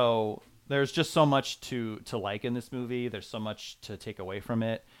 So there's just so much to like in this movie. There's so much to take away from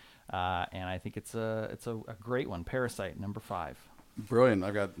it, and I think it's a great one. Parasite, number 5. Brilliant.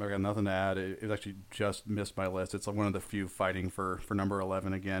 I've got nothing to add. It actually just missed my list. It's one of the few fighting for number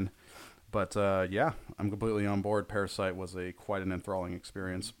 11 again. But yeah, I'm completely on board. Parasite was quite an enthralling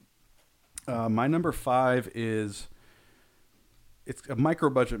experience. My number 5 it's a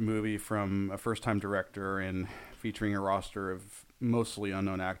micro-budget movie from a first-time director and featuring a roster of mostly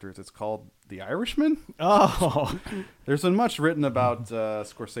unknown actors. It's called The Irishman. Oh, there's been much written about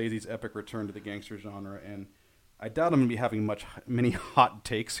Scorsese's epic return to the gangster genre, and I doubt I'm going to be having many hot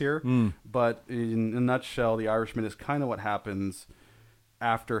takes here. But in a nutshell, The Irishman is kind of what happens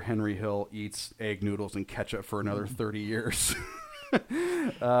after Henry Hill eats egg noodles and ketchup for another 30 years.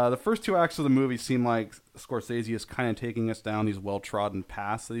 The first 2 acts of the movie seem like Scorsese is kind of taking us down these well-trodden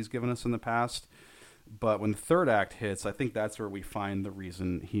paths that he's given us in the past. But when the third act hits, I think that's where we find the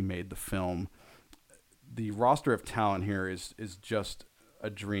reason he made the film. The roster of talent here is just a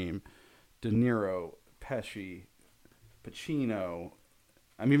dream. De Niro, Pesci, Pacino,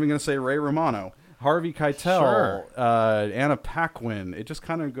 I'm even going to say Ray Romano, Harvey Keitel, Anna Paquin. It just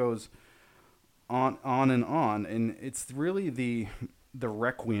kind of goes on and on, and it's really the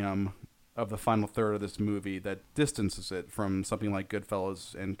requiem of the final third of this movie that distances it from something like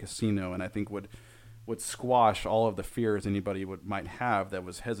Goodfellas and Casino, and I think would squash all of the fears anybody might have that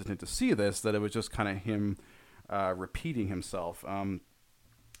was hesitant to see this, that it was just kind of him repeating himself.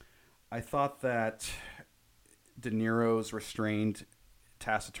 I thought that De Niro's restrained,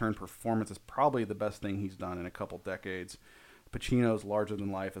 taciturn performance is probably the best thing he's done in a couple decades. Pacino's larger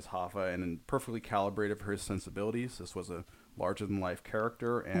than life as Hoffa and perfectly calibrated for his sensibilities. This was a larger than life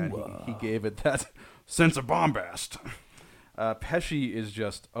character, and he gave it that sense of bombast. Pesci is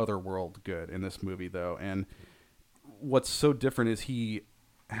just otherworld good in this movie, though, and what's so different is he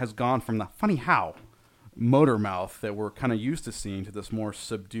has gone from the funny how motor mouth that we're kind of used to seeing to this more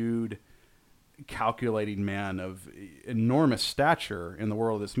subdued, calculating man of enormous stature in the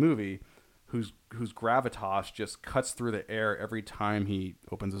world of this movie, whose gravitas just cuts through the air every time he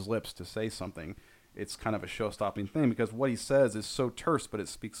opens his lips to say something. It's kind of a show-stopping thing because what he says is so terse, but it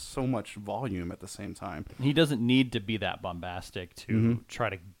speaks so much volume at the same time. He doesn't need to be that bombastic to try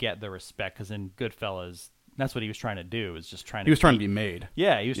to get the respect, because in Goodfellas, that's what he was trying to do. He was trying to be made.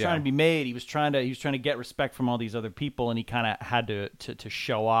 Yeah, he was trying to be made. He was trying to get respect from all these other people, and he kind of had to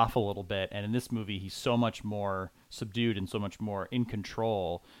show off a little bit. And in this movie, he's so much more subdued and so much more in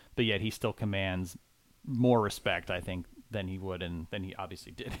control, but yet he still commands more respect, I think, than he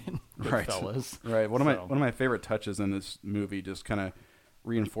obviously did in Goodfellas. Right. One of my favorite touches in this movie just kind of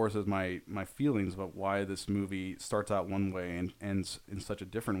reinforces my feelings about why this movie starts out one way and ends in such a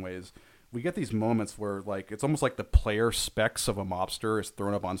different way is we get these moments where like it's almost like the player specs of a mobster is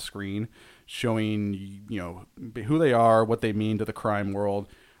thrown up on screen, showing who they are, what they mean to the crime world,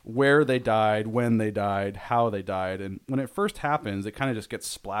 where they died, when they died, how they died. And when it first happens, it kind of just gets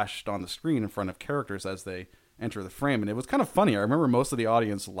splashed on the screen in front of characters as they enter the frame. And it was kind of funny. I remember most of the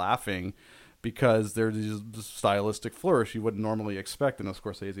audience laughing because there's this stylistic flourish you wouldn't normally expect in a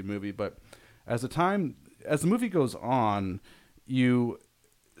Scorsese movie. But as the movie goes on, you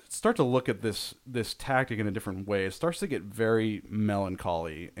start to look at this tactic in a different way. It starts to get very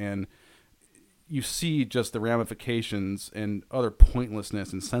melancholy, and you see just the ramifications and utter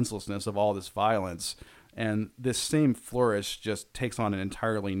pointlessness and senselessness of all this violence. And this same flourish just takes on an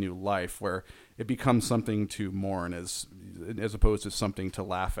entirely new life where it becomes something to mourn as opposed to something to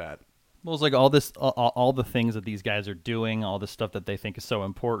laugh at. Well, it's like all this, all the things that these guys are doing, all the stuff that they think is so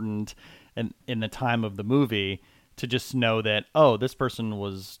important, and in the time of the movie, to just know that, oh, this person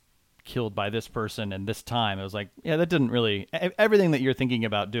was killed by this person and this time. It was like, yeah, that didn't really, everything that you're thinking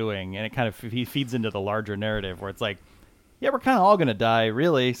about doing, and it kind of feeds into the larger narrative where it's like, yeah, we're kind of all going to die,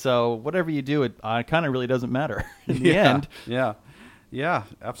 really, so whatever you do, it kind of really doesn't matter in the end. Yeah,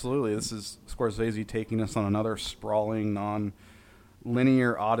 absolutely. This is Scorsese taking us on another sprawling,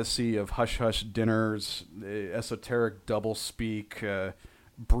 non-linear odyssey of hush-hush dinners, esoteric doublespeak,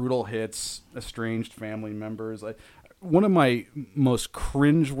 brutal hits, estranged family members. One of my most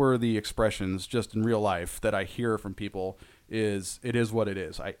cringeworthy expressions just in real life that I hear from people is, "It is what it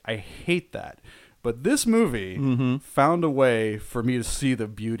is." I hate that. But this movie found a way for me to see the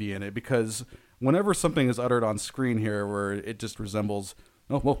beauty in it, because whenever something is uttered on screen here where it just resembles,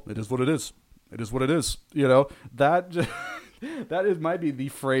 oh, well, it is what it is. It is what it is. That might be the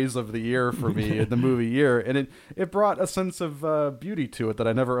phrase of the year for me in the movie year. And it brought a sense of beauty to it that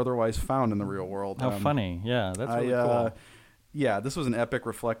I never otherwise found in the real world. How funny. Yeah, that's really cool. Yeah, this was an epic,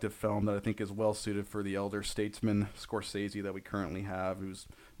 reflective film that I think is well suited for the elder statesman Scorsese that we currently have, who's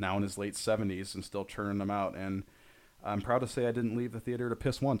now in his late 70s and still churning them out. And I'm proud to say I didn't leave the theater to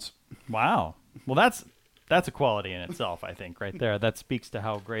piss once. Wow. Well, that's a quality in itself, I think, right there. That speaks to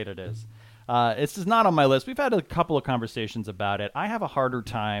how great it is. It's just not on my list. We've had a couple of conversations about it. I have a harder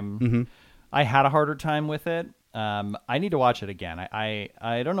time. I had a harder time with it. I need to watch it again. I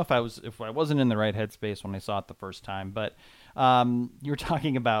don't know if I wasn't in the right headspace when I saw it the first time, but you were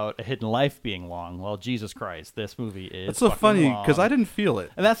talking about A Hidden Life being long. Well, Jesus Christ, this movie is It's so funny because I didn't feel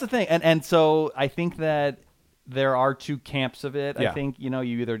it. And that's the thing. And so I think that there are two camps of it. Yeah. I think, you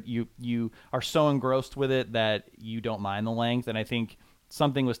either you are so engrossed with it that you don't mind the length, and I think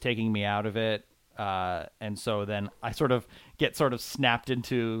something was taking me out of it. And so then I sort of get snapped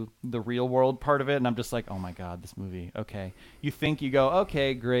into the real world part of it. And I'm just like, oh my God, this movie. Okay. You go,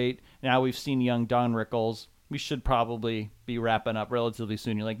 okay, great. Now we've seen young Don Rickles. We should probably be wrapping up relatively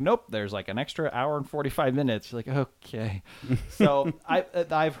soon. You're like, nope, there's like an extra hour and 45 minutes. You're like, okay. So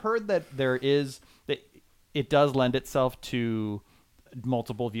I've heard that it does lend itself to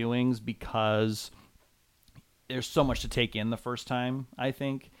multiple viewings because there's so much to take in the first time, I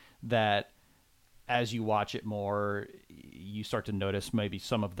think, that as you watch it more, you start to notice maybe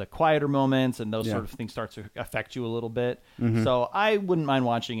some of the quieter moments, and those sort of things start to affect you a little bit. So I wouldn't mind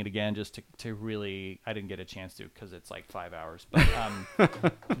watching it again just to really, I didn't get a chance to because it's like 5 hours. But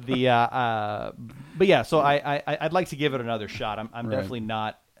but yeah, so I'd like to give it another shot. I'm definitely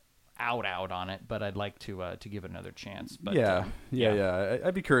not out on it, but I'd like to give it another chance. But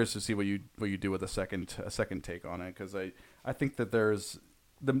I'd be curious to see what you do with a second take on it, because I think that there's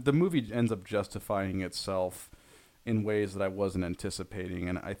the movie ends up justifying itself in ways that I wasn't anticipating,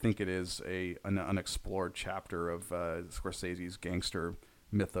 and I think it is an unexplored chapter of Scorsese's gangster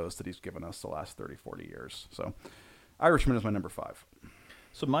mythos that he's given us the last 30-40 years. So Irishman is my number 5.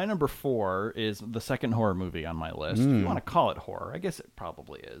 So my number 4 is the second horror movie on my list. If you want to call it horror, I guess it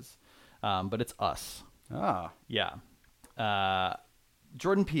probably is. But it's Us. Ah. Yeah.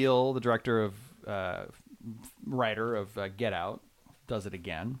 Jordan Peele, the director of, writer of Get Out, does it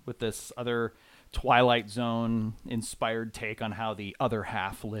again with this other Twilight Zone inspired take on how the other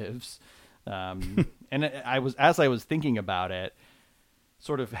half lives. And as I was thinking about it,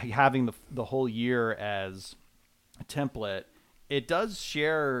 sort of having the whole year as a template, it does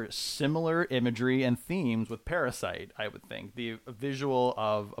share similar imagery and themes with Parasite, I would think. The visual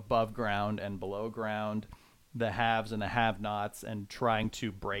of above ground and below ground, the haves and the have-nots, and trying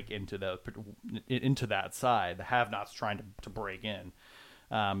to break into that side. The have-nots trying to break in.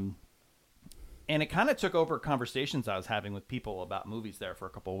 And it kind of took over conversations I was having with people about movies there for a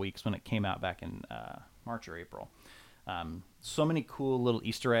couple of weeks when it came out back in March or April. So many cool little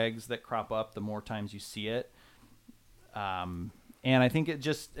Easter eggs that crop up the more times you see it. And I think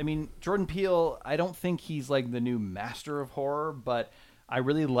Jordan Peele, I don't think he's like the new master of horror, but I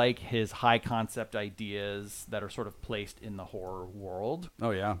really like his high concept ideas that are sort of placed in the horror world.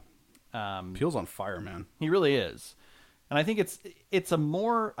 Oh, yeah. Peele's on fire, man. He really is. And I think it's a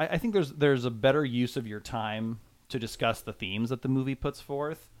more, I think there's a better use of your time to discuss the themes that the movie puts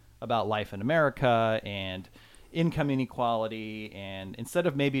forth about life in America and income inequality. And instead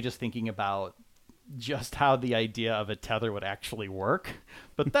of maybe just thinking about just how the idea of a tether would actually work,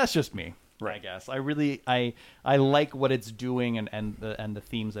 but that's just me. Right. I guess I like what it's doing and the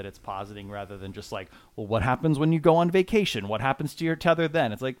themes that it's positing, rather than just like, well, what happens when you go on vacation? What happens to your tether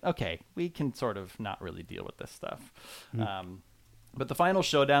then? It's like, okay, we can sort of not really deal with this stuff. But the final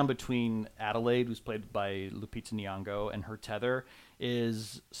showdown between Adelaide, who's played by Lupita Nyong'o, and her tether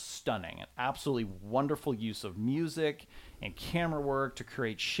is stunning. An absolutely wonderful use of music and camera work to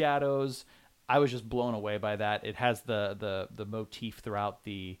create shadows. I was just blown away by that. It has the motif throughout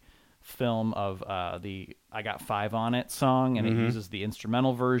the film of the I Got Five on It song, and it uses the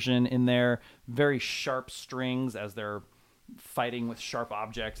instrumental version in there. Very sharp strings as they're fighting with sharp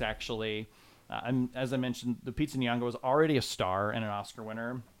objects, actually. And as I mentioned, Lupita Nyong'o was already a star and an Oscar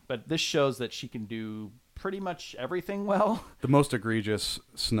winner, but this shows that she can do pretty much everything well. The most egregious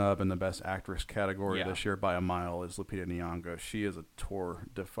snub in the Best Actress category this year by a mile is Lupita Nyong'o. She is a tour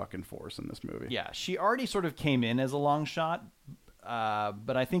de fucking force in this movie. Yeah, she already sort of came in as a long shot,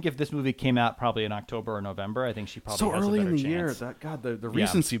 but I think if this movie came out probably in October or November, I think she probably has early a better in the chance. year. The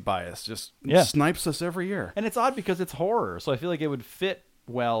recency bias just snipes us every year. And it's odd because it's horror, so I feel like it would fit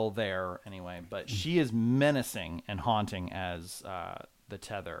well there anyway. But she is menacing and haunting as the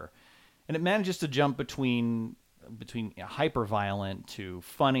tether, and it manages to jump between hyper violent to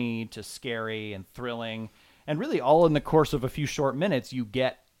funny to scary and thrilling, and really all in the course of a few short minutes. You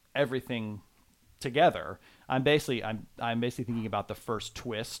get everything together. I'm basically thinking about the first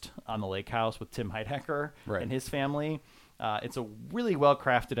twist on the Lake House with Tim Heidecker and his family. It's a really well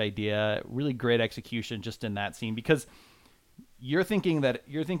crafted idea, really great execution just in that scene, because you're thinking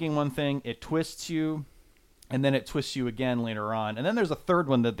one thing, it twists you, and then it twists you again later on. And then there's a third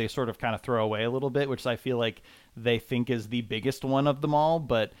one that they sort of kind of throw away a little bit, which I feel like they think is the biggest one of them all.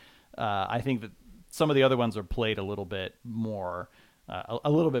 But I think that some of the other ones are played a little bit more, a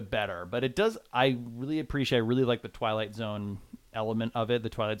little bit better. But it does, I really like the Twilight Zone element of it, the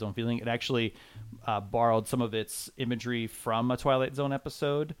Twilight Zone feeling. It actually borrowed some of its imagery from a Twilight Zone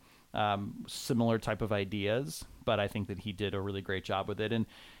episode, similar type of ideas. But I think that he did a really great job with it. And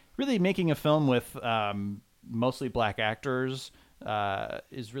really making a film with mostly black actors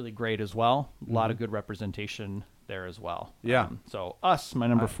is really great as well. A lot of good representation there as well. Yeah. So Us, my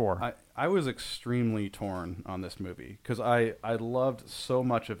number 4. I was extremely torn on this movie because I loved so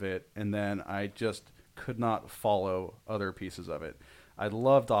much of it, and then I just could not follow other pieces of it. I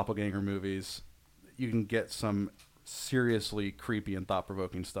love doppelganger movies. You can get some seriously creepy and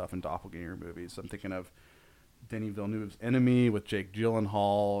thought-provoking stuff in doppelganger movies. I'm thinking of Denis Villeneuve's Enemy with Jake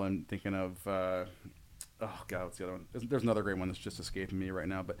Gyllenhaal. I'm thinking of what's the other one? There's another great one that's just escaping me right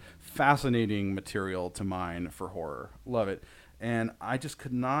now, but fascinating material to mine for horror. Love it. And I just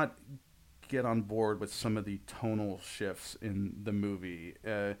could not get on board with some of the tonal shifts in the movie.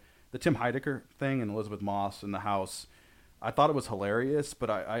 The Tim Heidecker thing and Elizabeth Moss in the house, I thought it was hilarious, but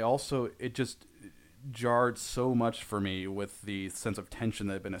I also, it just jarred so much for me with the sense of tension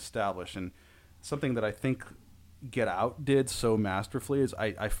that had been established. And something that I think Get Out did so masterfully is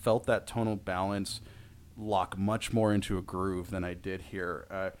I felt that tonal balance lock much more into a groove than I did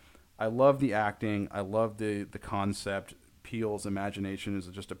here. I love the acting. I love the concept. Peele's imagination is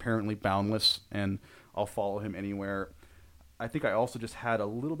just apparently boundless, and I'll follow him anywhere. I think I also just had a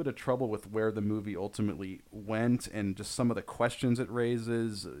little bit of trouble with where the movie ultimately went and just some of the questions it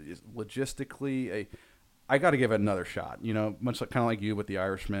raises logistically. I got to give it another shot, much like, kind of like you with The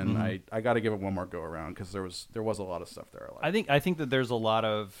Irishman. Mm-hmm. I got to give it one more go around because there was a lot of stuff there I liked. I think that there's a lot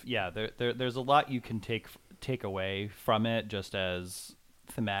of there's a lot you can take away from it, just as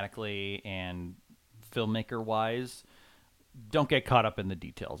thematically and filmmaker wise. Don't get caught up in the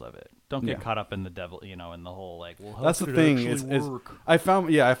details of it. Don't get caught up in the devil, in the whole like. Well, how that's the thing. Is I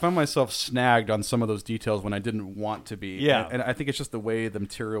found myself snagged on some of those details when I didn't want to be. Yeah, and I think it's just the way the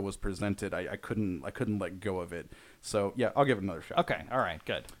material was presented. I couldn't let go of it. So yeah, I'll give it another shot. Okay, all right,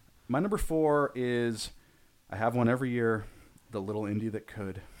 good. My number 4 is, I have one every year, The Little Indie That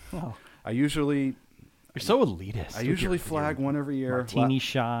Could. Oh, You're so elitist. I usually flag one every year. Martini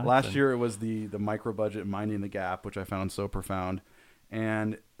shot. Last year it was the micro budget Minding the Gap, which I found so profound.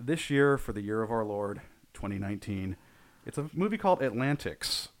 And this year, for the year of our Lord, 2019, it's a movie called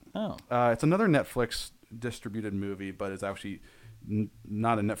Atlantics. Oh. It's another Netflix distributed movie, but it's actually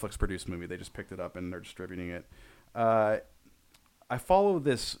not a Netflix produced movie. They just picked it up and they're distributing it. I follow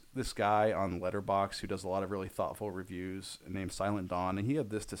this guy on Letterboxd who does a lot of really thoughtful reviews named Silent Dawn, and he had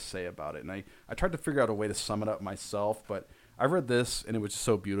this to say about it. And I tried to figure out a way to sum it up myself, but I read this and it was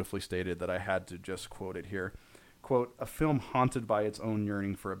so beautifully stated that I had to just quote it here. Quote, "A film haunted by its own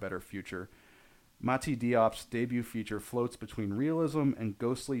yearning for a better future. Mati Diop's debut feature floats between realism and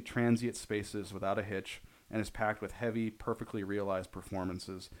ghostly transient spaces without a hitch and is packed with heavy, perfectly realized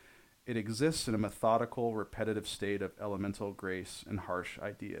performances. It exists in a methodical, repetitive state of elemental grace and harsh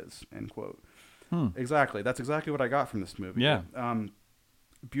ideas," end quote. Exactly. That's exactly what I got from this movie. Yeah.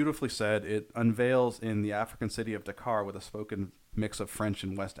 Beautifully said. It unveils in the African city of Dakar with a spoken mix of French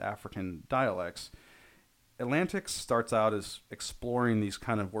and West African dialects. Atlantic starts out as exploring these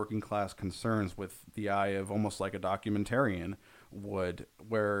kind of working class concerns with the eye of almost like a documentarian would,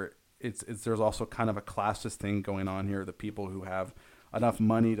 where there's also kind of a classist thing going on here. The people who have enough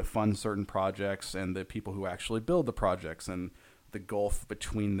money to fund certain projects and the people who actually build the projects, and the gulf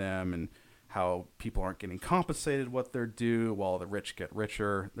between them, and how people aren't getting compensated what they're due while the rich get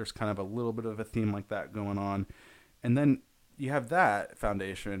richer. There's kind of a little bit of a theme like that going on. And then you have that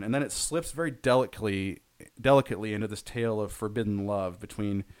foundation, and then it slips very delicately into this tale of forbidden love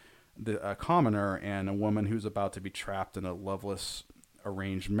between a commoner and a woman who's about to be trapped in a loveless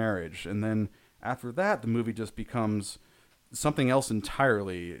arranged marriage. And then after that, the movie just becomes something else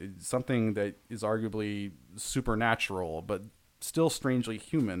entirely, something that is arguably supernatural, but still strangely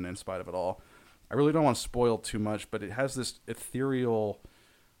human in spite of it all. I really don't want to spoil too much, but it has this ethereal,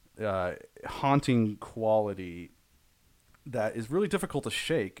 haunting quality that is really difficult to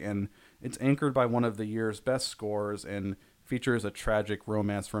shake, and it's anchored by one of the year's best scores and features a tragic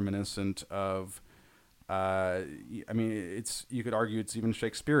romance reminiscent of, you could argue it's even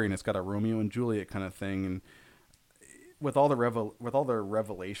Shakespearean. It's got a Romeo and Juliet kind of thing, and with all the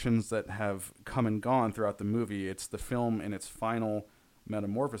revelations that have come and gone throughout the movie, it's the film in its final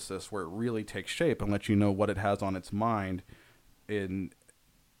metamorphosis where it really takes shape and lets you know what it has on its mind in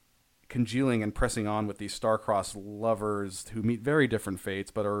congealing and pressing on with these star-crossed lovers who meet very different fates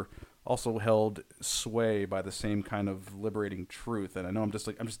but are also held sway by the same kind of liberating truth. And I know I'm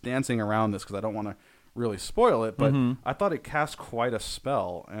just dancing around this because I don't want to really spoil it, but I thought it cast quite a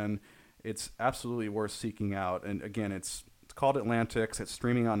spell, and it's absolutely worth seeking out. And again, it's called Atlantics. It's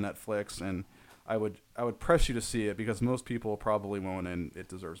streaming on Netflix, and I would press you to see it because most people probably won't, and it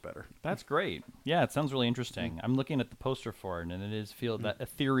deserves better. That's great. Yeah, it sounds really interesting. I'm looking at the poster for it, and it is that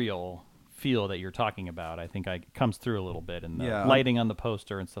ethereal feel that you're talking about. I think it comes through a little bit in the lighting on the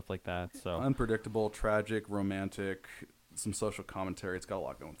poster and stuff like that. So unpredictable, tragic, romantic, some social commentary. It's got a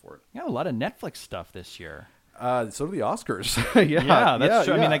lot going for it. Yeah, a lot of Netflix stuff this year. So do the Oscars. yeah, that's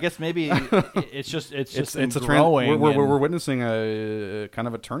true. Yeah. I mean, I guess maybe it's just growing. We're witnessing a kind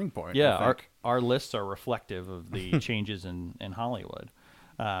of a turning point. Yeah, our lists are reflective of the changes in Hollywood.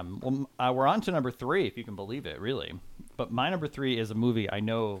 We're on to number 3, if you can believe it, really. But my number 3 is a movie I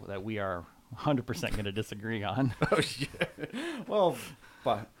know that we are 100% going to disagree on. Oh, yeah. Well,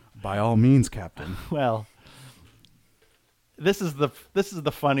 by all means, Captain. Well, this is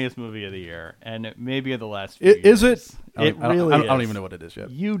the funniest movie of the year, and maybe of the last few years. Is it? It really is. I don't even know what it is yet.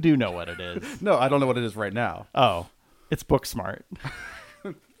 You do know what it is. No, I don't know what it is right now. Oh, it's Booksmart.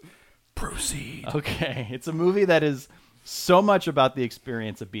 Proceed. Okay, it's a movie that is so much about the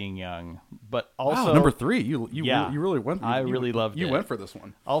experience of being young, but also number 3. You really went. I really loved it. You went for this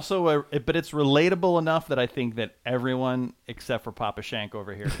one. Also, but it's relatable enough that I think that everyone except for Papa Shank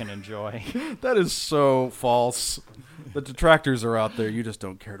over here can enjoy. That is so false. The detractors are out there. You just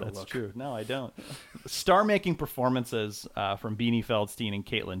don't care to look. That's true. No, I don't. Star-making performances from Beanie Feldstein and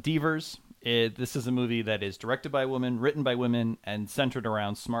Caitlin Devers. This is a movie that is directed by women, written by women, and centered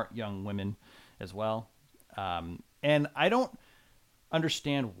around smart young women as well. And I don't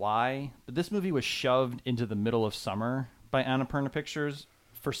understand why, but this movie was shoved into the middle of summer by Annapurna Pictures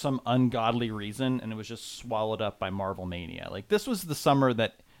for some ungodly reason, and it was just swallowed up by Marvel Mania. Like, this was the summer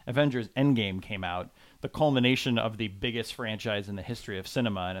that Avengers Endgame came out, the culmination of the biggest franchise in the history of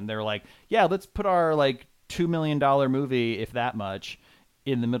cinema, and they're like, yeah, let's put our $2 million movie, if that much,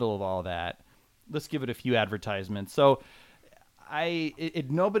 in the middle of all that. Let's give it a few advertisements. So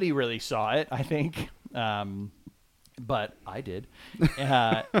nobody really saw it, I think. But I did.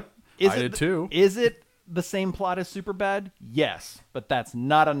 I did too. Is it the same plot as Superbad? Yes, but that's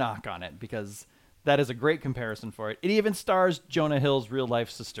not a knock on it because that is a great comparison for it. It even stars Jonah Hill's real-life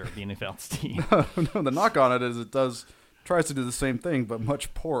sister, Beanie Feldstein. No, the knock on it is it tries to do the same thing, but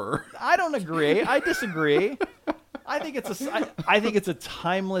much poorer. I don't agree. I disagree. I think it's a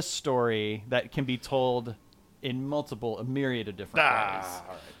timeless story that can be told in a myriad of different ways. All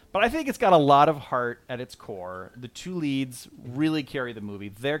right. But I think it's got a lot of heart at its core. The two leads really carry the movie.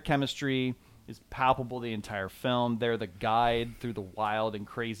 Their chemistry is palpable the entire film. They're the guide through the wild and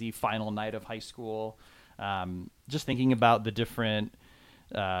crazy final night of high school. Just thinking about the different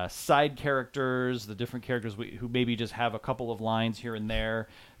side characters, the different characters who maybe just have a couple of lines here and there.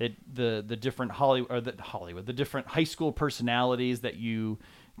 The different the different high school personalities that you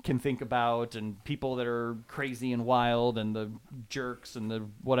can think about, and people that are crazy and wild, and the jerks and the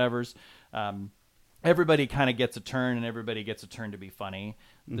whatevers. Everybody kind of gets a turn, and everybody gets a turn to be funny.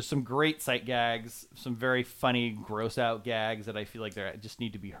 There's some great sight gags, some very funny, gross out gags that I feel like they just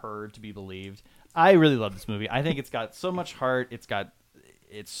need to be heard to be believed. I really love this movie. I think it's got so much heart.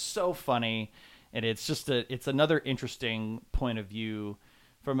 It's so funny, and it's another interesting point of view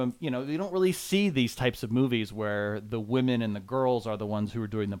from you don't really see these types of movies where the women and the girls are the ones who are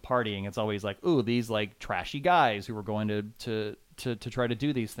doing the partying. It's always like, ooh, these like trashy guys who are going to try to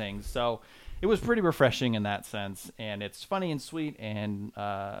do these things. So it was pretty refreshing in that sense, and it's funny and sweet, and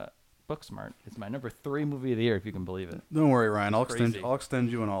Booksmart is my number 3 movie of the year, if you can believe it. Don't worry, Ryan. I'll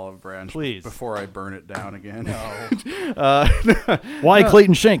extend you an olive branch, please, before I burn it down again. No. Why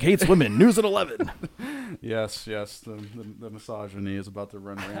Clayton Shank hates women. News at 11. Yes. The misogyny is about to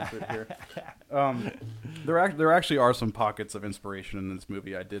run rampant here. There actually are some pockets of inspiration in this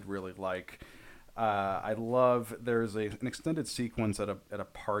movie I did really like. I love there's an extended sequence at a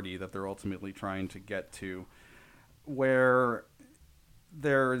party that they're ultimately trying to get to, where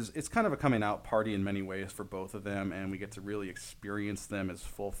it's kind of a coming out party in many ways for both of them, and we get to really experience them as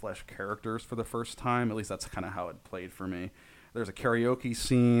full-fledged characters for the first time. At least that's kind of how it played for me. There's a karaoke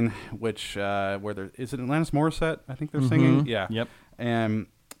scene, which where is it Alanis Morissette? I think they're singing. Yeah. Yep. And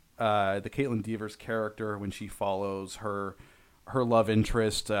the Caitlin Dever's character, when she follows her love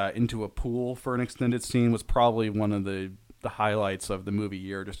interest into a pool for an extended scene, was probably one of the highlights of the movie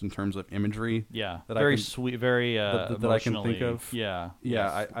year, just in terms of imagery. Yeah, very sweet, very that I can think of. Yeah.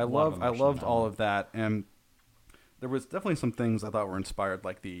 Yes, I loved all of that, and there was definitely some things I thought were inspired,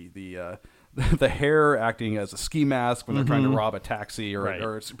 like the hair acting as a ski mask when they're trying to rob a taxi or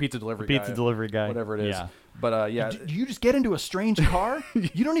a pizza delivery guy, whatever it is. Yeah. But do you just get into a strange car?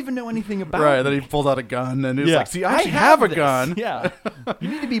 You don't even know anything about right. it. Then he pulls out a gun and he's like, "See, I actually have a gun." Yeah, you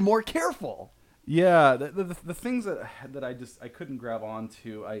need to be more careful. Yeah, the things that I couldn't grab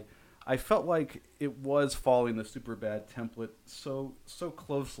onto, I felt like it was following the Superbad template so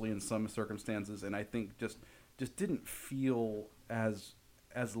closely in some circumstances, and I think just didn't feel as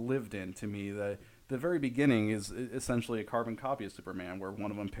lived in to me. The very beginning is essentially a carbon copy of Superman, where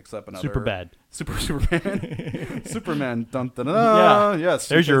one of them picks up another Superman. Superman. Dun, dun, dun, dun. Yeah. Yes.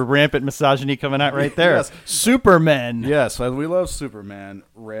 There's your rampant misogyny coming out right there. Yes. Superman. Yes, we love Superman.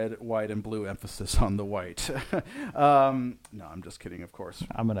 Red, white, and blue. Emphasis on the white. No, I'm just kidding. Of course.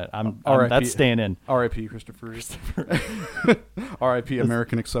 That's staying in. R.I.P. Christopher Reeve. R.I.P.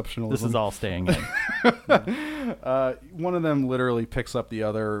 American exceptionalism. This is all staying in. One of them literally picks up the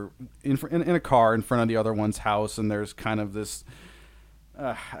other in a car in front of the other one's house, and there's kind of this.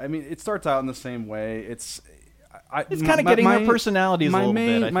 It starts out in the same way. It's kind of getting our personalities a little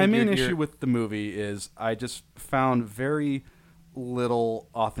bit. My main issue with the movie is I just found very little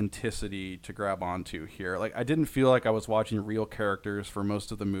authenticity to grab onto here. Like, I didn't feel like I was watching real characters for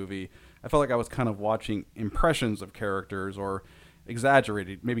most of the movie. I felt like I was kind of watching impressions of characters, or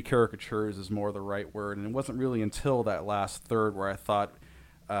exaggerated, maybe caricatures is more the right word. And it wasn't really until that last third where I thought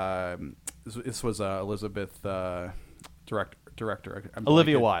this was Elizabeth director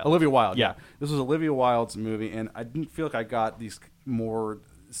Olivia Wilde. Yeah, this was Olivia Wilde's movie, and I didn't feel like I got these more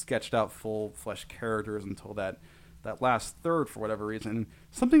sketched out full-fleshed characters until that last third, for whatever reason. And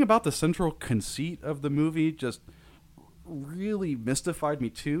something about the central conceit of the movie just really mystified me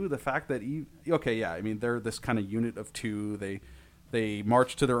too. The fact that they're this kind of unit of two. They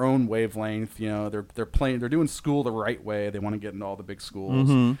march to their own wavelength. They're doing school the right way. They want to get into all the big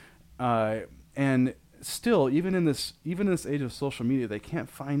schools. And still, even in this age of social media, they can't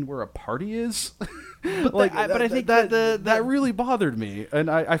find where a party is. But I think that really bothered me, and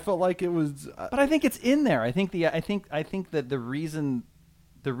I felt like it was. But I think it's in there. I think that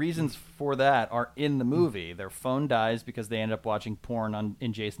the reasons for that are in the movie. Their phone dies because they end up watching porn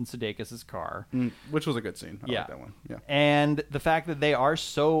in Jason Sudeikis' car, which was a good scene. I like that one. Yeah, and the fact that they are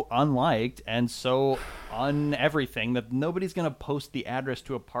so unliked and so everything that nobody's going to post the address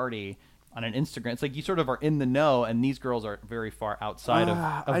to a party on an Instagram. It's like you sort of are in the know, and these girls are very far outside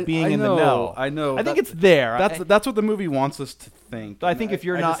of being I in know, the know. I know. I think it's there. That's what the movie wants us to think. I think if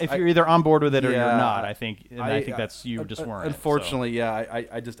you're either on board with it or you're not, I think that's you just weren't. Unfortunately,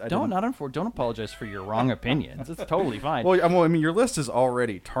 don't apologize for your wrong opinions. It's totally fine. Well, I mean, your list is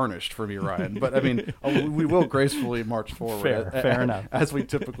already tarnished for me, Ryan. But I mean, we will gracefully march forward. Fair enough, as we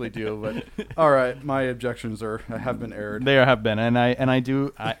typically do. But all right, my objections have been aired. They have been, and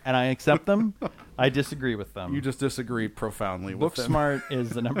I accept them. I disagree with them. You just disagree profoundly with them. Booksmart is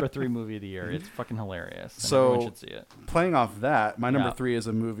the number 3 movie of the year. It's fucking hilarious. So everyone should see it. Playing off that, my number 3 is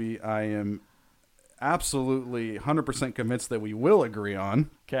a movie I am absolutely 100% convinced that we will agree on.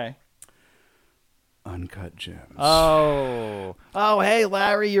 Okay. Uncut Gems. Oh, hey,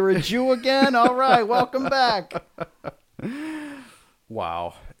 Larry, you're a Jew again? All right, welcome back.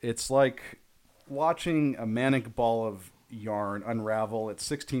 Wow. It's like watching a manic ball of yarn unravel at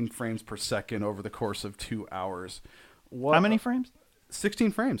 16 frames per second over the course of 2 hours. How many frames?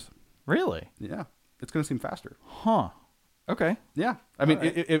 16 frames. Really? Yeah. It's going to seem faster. Huh. Okay. Yeah. I mean,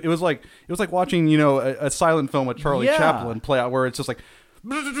 right. it was like watching, a silent film with Charlie Chaplin play out, where it's just like,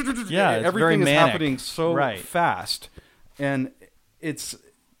 everything is happening so fast. And it's,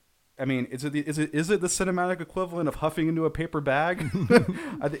 I mean, is it the cinematic equivalent of huffing into a paper bag?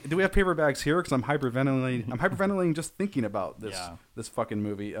 Do we have paper bags here? Because I'm hyperventilating. I'm hyperventilating just thinking about this fucking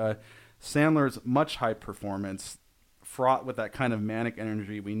movie. Sandler's much hype performance, fraught with that kind of manic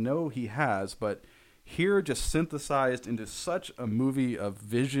energy we know he has, but here just synthesized into such a movie of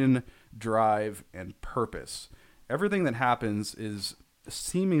vision, drive, and purpose. Everything that happens is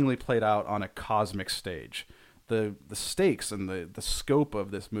seemingly played out on a cosmic stage. The stakes and the scope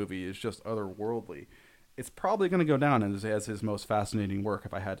of this movie is just otherworldly. It's probably going to go down as his most fascinating work,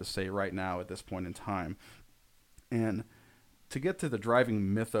 if I had to say right now at this point in time. And to get to the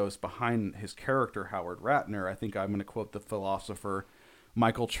driving mythos behind his character, Howard Ratner, I think I'm going to quote the philosopher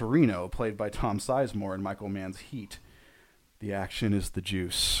Michael Cherino, played by Tom Sizemore in Michael Mann's Heat. The action is the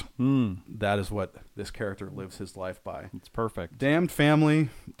juice. That is what this character lives his life by. It's perfect. Damned family,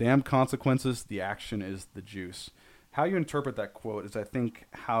 damned consequences, the action is the juice. How you interpret that quote is, I think,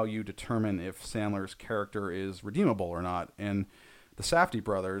 how you determine if Sandler's character is redeemable or not. And the Safdie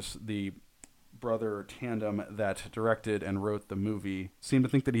brothers, the brother tandem that directed and wrote the movie, seem to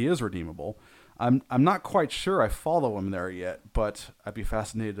think that he is redeemable. I'm not quite sure I follow him there yet, but I'd be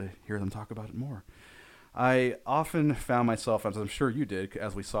fascinated to hear them talk about it more. I often found myself, as I'm sure you did,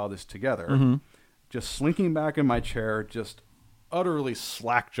 as we saw this together, just slinking back in my chair, just utterly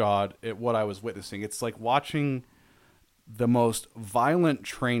slack-jawed at what I was witnessing. It's like watching the most violent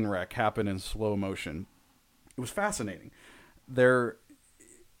train wreck happen in slow motion. It was fascinating. You're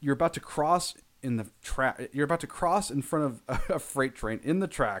about to cross you're about to cross in front of a freight train in the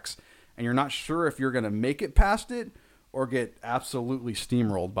tracks, and you're not sure if you're going to make it past it or get absolutely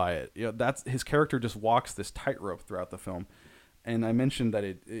steamrolled by it. That's his character just walks this tightrope throughout the film. And I mentioned that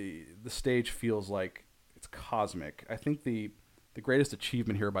the stage feels like it's cosmic. I think the greatest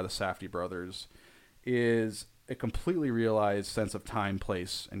achievement here by the Safdie brothers is a completely realized sense of time,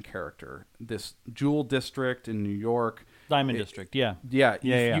 place, and character. This Jewel District in New York. Diamond District, yeah.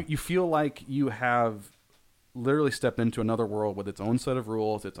 You feel like you have literally stepped into another world with its own set of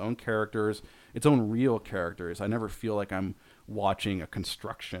rules, its own characters, its own real characters. I never feel like I'm watching a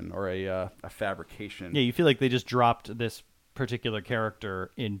construction or a fabrication. Yeah, you feel like they just dropped this particular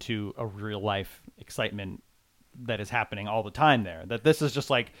character into a real life excitement that is happening all the time there. That this is just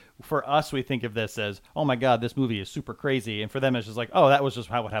like, for us, we think of this as, oh my God, this movie is super crazy. And for them, it's just like, oh, that was just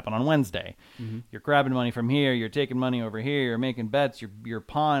how it happened on Wednesday. You're grabbing money from here, you're taking money over here, you're making bets, you're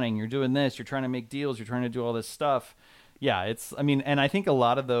pawning, you're doing this, you're trying to make deals, you're trying to do all this stuff. Yeah, and I think a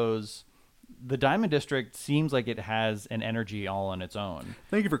lot of those, the Diamond District seems like it has an energy all on its own.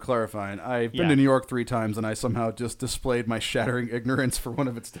 Thank you for clarifying. I've been to New York 3 times, and I somehow just displayed my shattering ignorance for one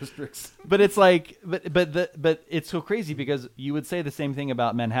of its districts. But it's like, but it's so crazy because you would say the same thing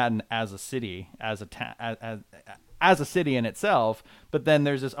about Manhattan as a city, as a city in itself. But then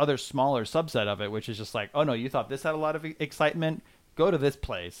there's this other smaller subset of it, which is just like, oh no, you thought this had a lot of excitement? Go to this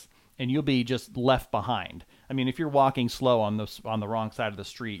place, and you'll be just left behind. I mean, if you're walking slow on the wrong side of the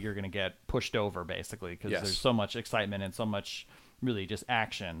street, you're going to get pushed over, basically, because there's so much excitement and so much really just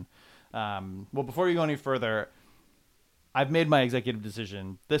action. Well, before you go any further, I've made my executive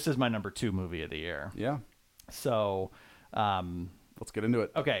decision. This is my number 2 movie of the year. Yeah. So let's get into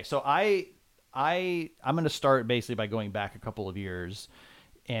it. Okay, so I'm going to start basically by going back a couple of years.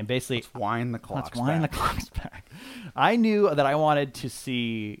 And basically, let's wind the clocks back. I knew that I wanted to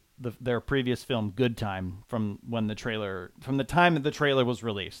see their previous film Good Time from the time that the trailer was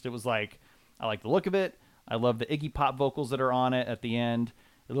released. It was like, I like the look of it. I love the Iggy Pop vocals that are on it at the end.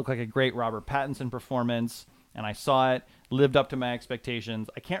 It looked like a great Robert Pattinson performance, and I saw it, lived up to my expectations.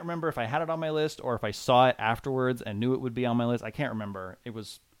 I can't remember if I had it on my list or if I saw it afterwards and knew it would be on my list. I can't remember. It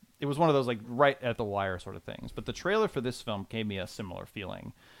was one of those like right at the wire sort of things. But the trailer for this film gave me a similar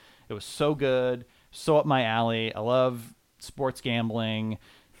feeling. It was so good, so up my alley. I love sports gambling.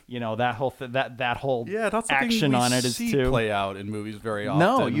 You know, that whole that whole action on it is too play out in movies very often.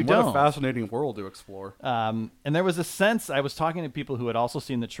 No, you don't. What a fascinating world to explore. And there was a sense, I was talking to people who had also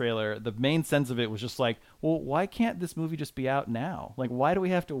seen the trailer. The main sense of it was just like, well, why can't this movie just be out now? Like, why do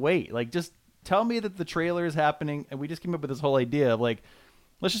we have to wait? Like, just tell me that the trailer is happening. And we just came up with this whole idea of like,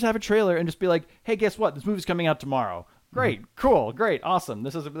 let's just have a trailer and just be like, hey, guess what? This movie's coming out tomorrow. Great, cool, great, awesome.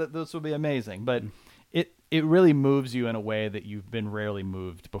 This will be amazing. But it really moves you in a way that you've been rarely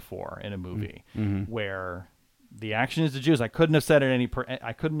moved before in a movie, where the action is the juice. I couldn't have said it any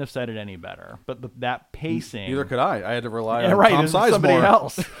better. But that pacing, neither could I. I had to rely on right, Tom Sizemore. Somebody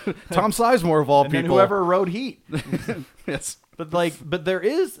else, Tom Sizemore of all and people, then whoever wrote Heat. Yes, but there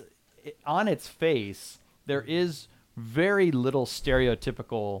is, on its face, there is very little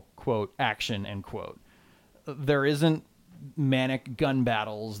stereotypical quote action end quote. There isn't manic gun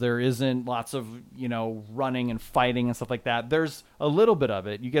battles. There isn't lots of, running and fighting and stuff like that. There's a little bit of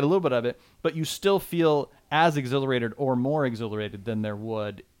it. You get a little bit of it, but you still feel as exhilarated or more exhilarated than there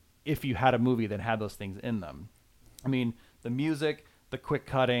would if you had a movie that had those things in them. I mean, the music, the quick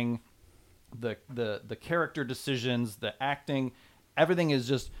cutting, the character decisions, the acting, everything is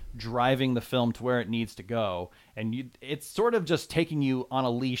just driving the film to where it needs to go, and it's sort of just taking you on a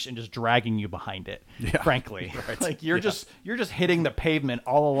leash and just dragging you behind it. Frankly, right. Like you're just hitting the pavement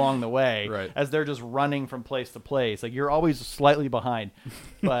all along the way, right, as they're just running from place to place. Like you're always slightly behind.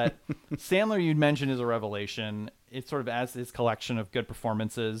 But Sandler, you mentioned, is a revelation. It sort of adds his collection of good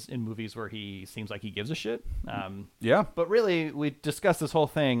performances in movies where he seems like he gives a shit. But really, we discussed this whole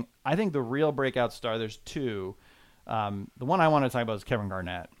thing. I think the real breakout star, there's two. The one I want to talk about is Kevin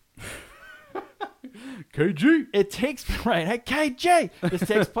Garnett. KG. It takes hey KJ. This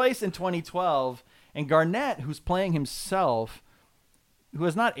takes place in 2012, and Garnett, who's playing himself, who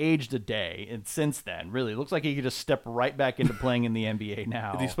has not aged a day, and since then, really looks like he could just step right back into playing in the NBA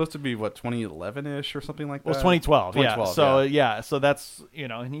now. He's supposed to be 2011-ish or something like that. Well, it's 2012. Yeah. So that's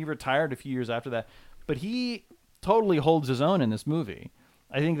and he retired a few years after that, but he totally holds his own in this movie.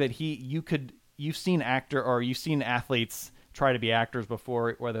 I think that you've seen athletes try to be actors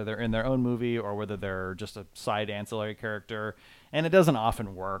before, whether they're in their own movie or whether they're just a side ancillary character, and it doesn't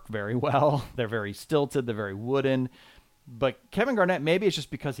often work very well. They're very stilted, they're very wooden. But Kevin Garnett, maybe it's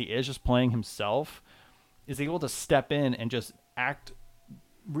just because he is just playing himself, is able to step in and just act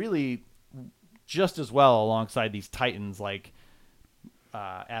really just as well alongside these titans like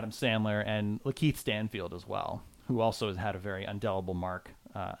Adam Sandler and Lakeith Stanfield as well, who also has had a very indelible mark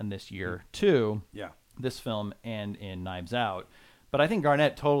in this year too. Yeah. This film and in Knives Out. But I think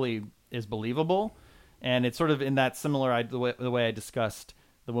Garnett totally is believable, and it's sort of in that similar the way I discussed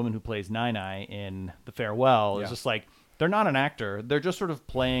the woman who plays Nai in The Farewell. It's just like, they're not an actor. They're just sort of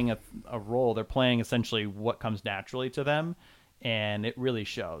playing a role. They're playing essentially what comes naturally to them, and it really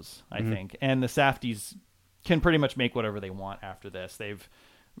shows, I think. And the Safdies can pretty much make whatever they want after this. They've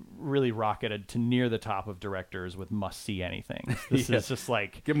really rocketed to near the top of directors with must-see anything. This is just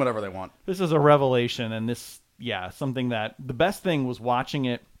like... Give them whatever they want. This is a revelation, and something that... The best thing was watching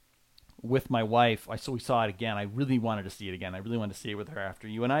it with my wife. We saw it again. I really wanted to see it again. I really wanted to see it with her after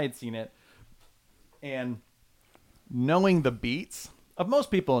you and I had seen it. And knowing the beats of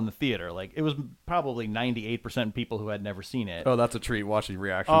most people in the theater, like it was probably 98% people who had never seen it. Oh, that's a treat watching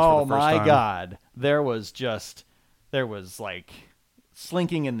reactions for the first time. Oh my God. There was like...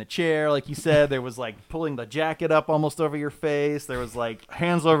 slinking in the chair, like you said. There was like pulling the jacket up almost over your face. There was like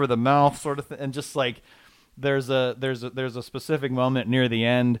hands over the mouth sort of thing. And just like there's a specific moment near the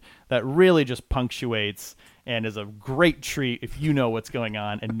end that really just punctuates and is a great treat if you know what's going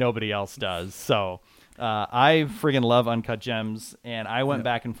on and nobody else does. So I friggin' love Uncut Gems, and I went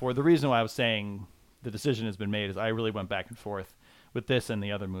back and forth. The reason why I was saying the decision has been made is I really went back and forth with this and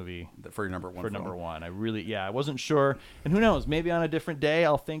the other movie for your number one. For number one, I wasn't sure, and who knows? Maybe on a different day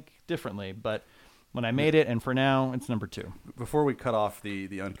I'll think differently. But when I made it, and for now, it's number two. Before we cut off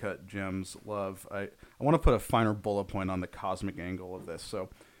the Uncut Gems love, I want to put a finer bullet point on the cosmic angle of this. So,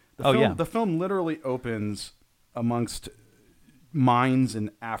 the film literally opens amongst mines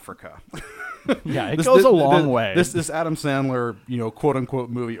in Africa. Yeah, it goes a long way. This Adam Sandler, quote unquote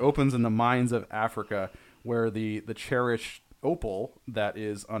movie opens in the mines of Africa, where the cherished opal that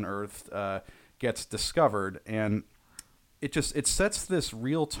is unearthed gets discovered, and it sets this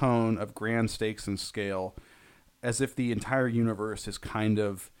real tone of grand stakes and scale, as if the entire universe is kind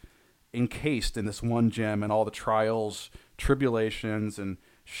of encased in this one gem, and all the trials, tribulations, and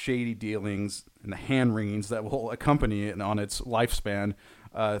shady dealings and the hand wringings that will accompany it on its lifespan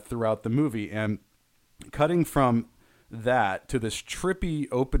throughout the movie. And cutting from that to this trippy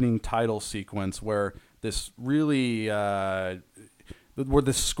opening title sequence where this really where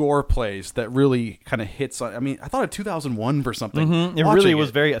the score plays that really kind of hits on. I mean, I thought of 2001 for something. Mm-hmm. It really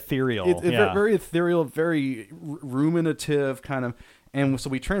was very ethereal. Very ethereal, very ruminative kind of. And so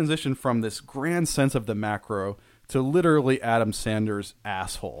we transition from this grand sense of the macro to literally Adam Sandler's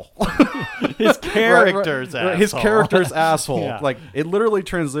asshole. His character's asshole. His character's asshole. Yeah. Like, it literally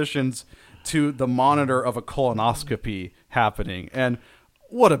transitions to the monitor of a colonoscopy happening. And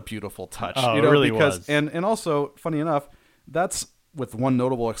what a beautiful touch. Oh, it really was. And also, funny enough, that's, with one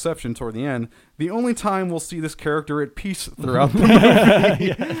notable exception toward the end, the only time we'll see this character at peace throughout the movie.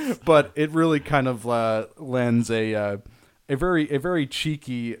 Yes. But it really kind of lends a very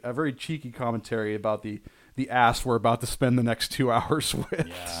cheeky commentary about the ass we're about to spend the next 2 hours with.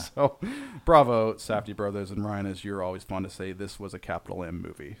 Yeah. So, bravo, Safdie brothers, and Ryan, as you're always fun to say, this was a capital M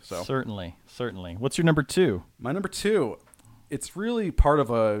movie. So certainly. What's your number 2? My number 2, it's really part of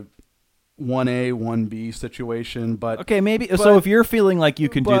a 1A, 1B situation, but okay, maybe. So if you're feeling like you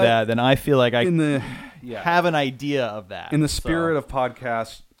can do that, then I feel like I have an idea of that. In the spirit of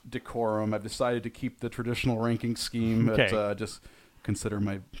podcast decorum, I've decided to keep the traditional ranking scheme. Okay. But, just consider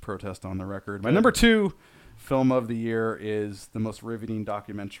my protest on the record. My number 2 film of the year is the most riveting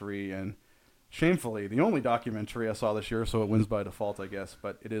documentary, and shamefully the only documentary I saw this year, so it wins by default, I guess,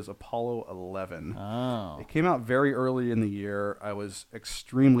 but it is Apollo 11. Oh. It came out very early in the year. I was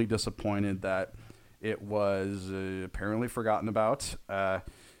extremely disappointed that it was apparently forgotten about.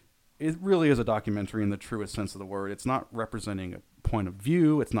 It really is a documentary in the truest sense of the word. It's not representing a point of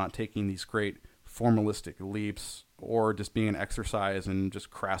view. It's not taking these great formalistic leaps or just being an exercise in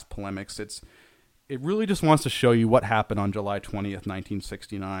just crass polemics. It really just wants to show you what happened on July 20th,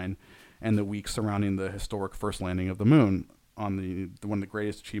 1969, and the week surrounding the historic first landing of the moon on one of the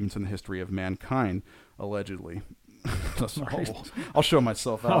greatest achievements in the history of mankind, allegedly. I'll show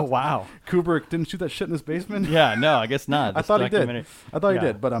myself out. Oh, wow. Kubrick didn't shoot that shit in his basement? Yeah, no, I guess not. I thought he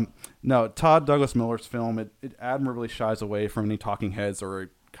did. But no, Todd Douglas Miller's film, it admirably shies away from any talking heads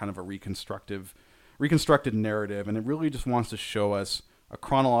or kind of a reconstructed narrative, and it really just wants to show us a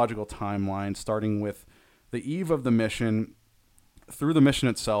chronological timeline starting with the eve of the mission, through the mission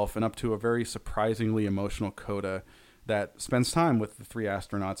itself, and up to a very surprisingly emotional coda that spends time with the 3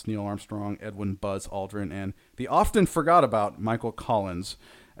 astronauts, Neil Armstrong, Edwin Buzz Aldrin, and the often forgot about Michael Collins,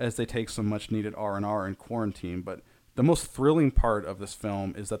 as they take some much needed R&R in quarantine. But the most thrilling part of this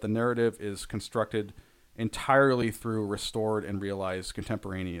film is that the narrative is constructed entirely through restored and realized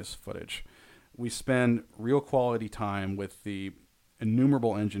contemporaneous footage. We spend real quality time with the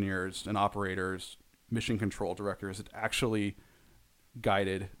innumerable engineers and operators, mission control directors that actually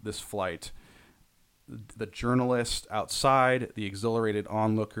guided this flight. The journalists outside, the exhilarated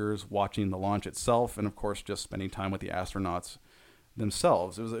onlookers watching the launch itself, and of course just spending time with the astronauts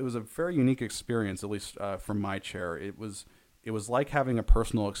themselves. It was a very unique experience, at least from my chair. It was like having a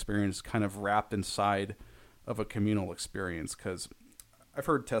personal experience kind of wrapped inside of a communal experience, because I've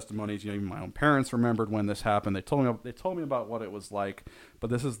heard testimonies, even my own parents remembered when this happened. They told me about what it was like, but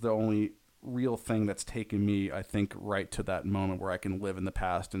this is the only real thing that's taken me, I think, right to that moment where I can live in the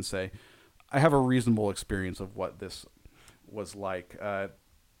past and say, I have a reasonable experience of what this was like.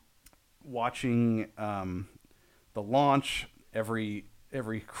 Watching the launch, every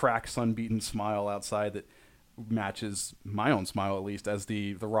cracked, sun-beaten smile outside that matches my own smile, at least, as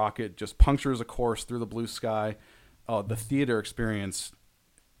the rocket just punctures a course through the blue sky. The theater experience,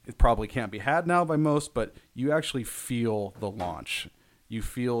 it probably can't be had now by most, but you actually feel the launch. You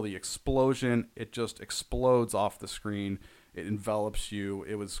feel the explosion. It just explodes off the screen. It envelops you.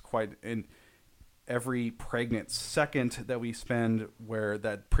 It was quite... And every pregnant second that we spend where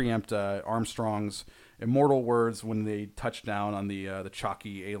that preempt Armstrong's immortal words when they touch down on the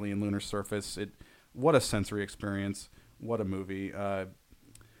chalky alien lunar surface. What a sensory experience. What a movie.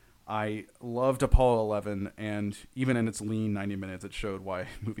 I loved Apollo 11, and even in its lean 90 minutes, it showed why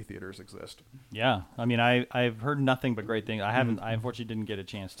movie theaters exist. Yeah, I mean, I've heard nothing but great things. I unfortunately didn't get a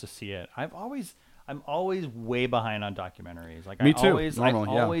chance to see it. I'm always way behind on documentaries. Like Me too. I'm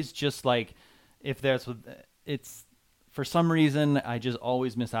always just like, if there's, it's for some reason, I just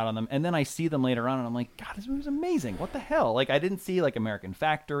always miss out on them. And then I see them later on, and I'm like, God, this movie's amazing. What the hell? Like, I didn't see, like, American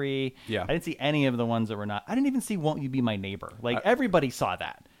Factory. Yeah. I didn't see any of the ones that were not. I didn't even see Won't You Be My Neighbor. Like, everybody saw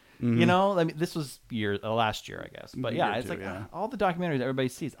that. You know? I mean, this was last year, I guess. But, yeah, it's like all the documentaries everybody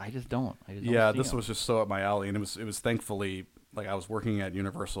sees. I just don't. This was just so up my alley. And it was thankfully, like, I was working at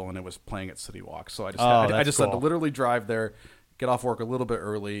Universal, and it was playing at City Walk. So I just had to literally drive there, get off work a little bit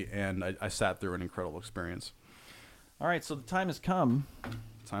early, and I sat through an incredible experience. All right, so the time has come.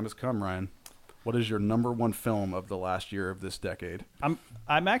 Time has come, Ryan. What is your number one film of the last year of this decade?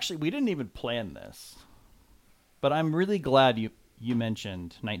 I'm actually, we didn't even plan this, but I'm really glad you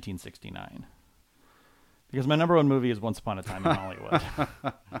mentioned 1969, because my number one movie is Once Upon a Time in Hollywood.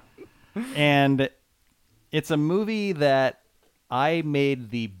 And it's a movie that I made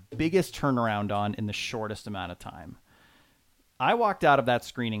the biggest turnaround on in the shortest amount of time. I walked out of that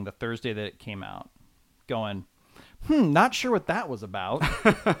screening the Thursday that it came out going, not sure what that was about.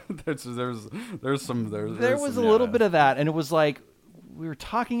 There was a little bit of that, and it was like we were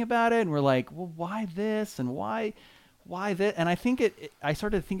talking about it, and we're like, well, why this and why this? And I think I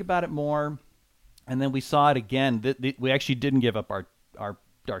started to think about it more, and then we saw it again. We actually didn't give up our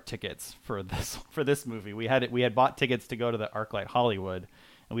tickets for this movie. We had bought tickets to go to the ArcLight Hollywood,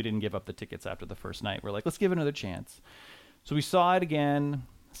 and we didn't give up the tickets after the first night. We're like, let's give it another chance. So we saw it again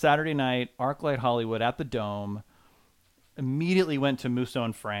Saturday night, ArcLight Hollywood at the Dome. Immediately went to Musso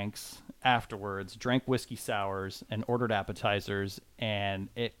and Frank's afterwards, drank whiskey sours and ordered appetizers, and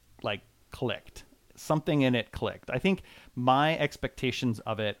it like clicked. Something in it clicked. I think my expectations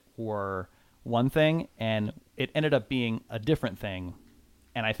of it were one thing, and it ended up being a different thing.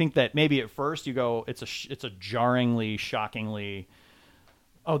 And I think that maybe at first you go, it's a jarringly, shockingly,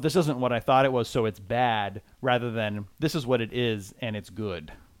 oh, this isn't what I thought it was, so it's bad, rather than this is what it is and it's good.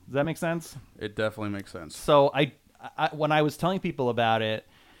 Does that make sense? It definitely makes sense. So I when I was telling people about it,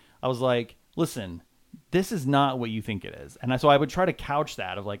 I was like, listen, this is not what you think it is. And so I would try to couch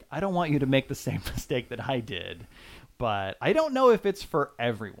that of like, I don't want you to make the same mistake that I did, but I don't know if it's for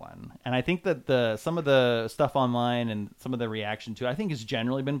everyone. And I think that some of the stuff online and some of the reaction to it, I think has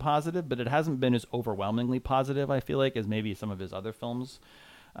generally been positive, but it hasn't been as overwhelmingly positive, I feel like, as maybe some of his other films.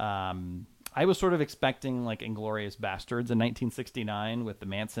 I was sort of expecting like Inglourious Bastards in 1969 with the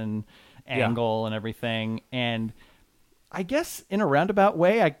Manson angle and everything. And I guess in a roundabout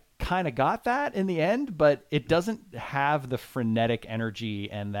way, I kind of got that in the end, but it doesn't have the frenetic energy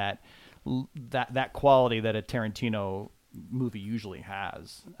and that quality that a Tarantino movie usually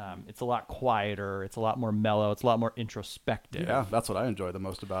has. It's a lot quieter. It's a lot more mellow. It's a lot more introspective. Yeah, that's what I enjoy the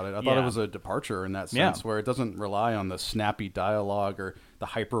most about it. I thought it was a departure in that sense, where it doesn't rely on the snappy dialogue or the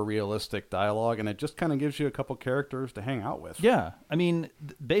hyper-realistic dialogue, and it just kind of gives you a couple characters to hang out with. Yeah. I mean,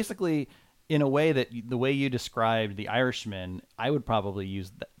 basically, in a way that the way you described The Irishman, I would probably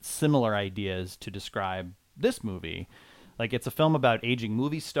use similar ideas to describe this movie. Like, it's a film about aging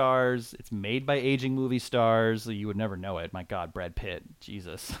movie stars. It's made by aging movie stars. You would never know it. My God, Brad Pitt.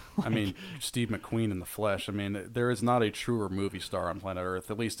 Jesus. I mean, Steve McQueen in the flesh. I mean, there is not a truer movie star on planet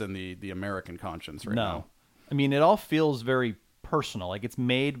Earth, at least in the American conscience right now. I mean, it all feels very personal. Like, it's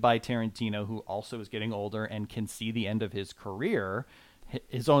made by Tarantino, who also is getting older and can see the end of his career,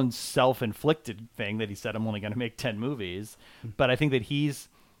 his own self-inflicted thing that he said, I'm only going to make 10 movies. But I think that he's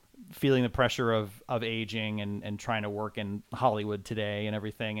feeling the pressure of aging and trying to work in Hollywood today and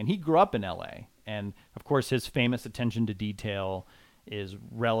everything. And he grew up in LA. And of course, his famous attention to detail is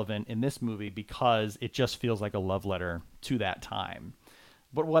relevant in this movie because it just feels like a love letter to that time.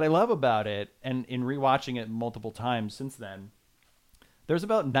 But what I love about it, and in rewatching it multiple times since then, there's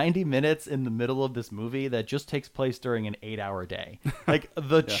about 90 minutes in the middle of this movie that just takes place during an 8-hour day. Like,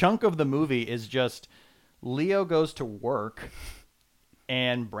 the chunk of the movie is just Leo goes to work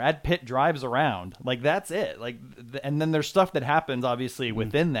and Brad Pitt drives around. Like, that's it. Like, and then there's stuff that happens obviously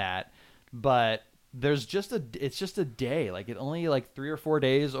within that, but it's just a day. Like, it only like 3 or 4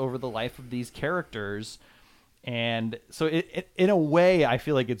 days over the life of these characters. And so it in a way, I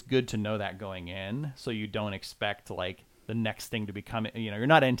feel like it's good to know that going in, so you don't expect like the next thing to become, you're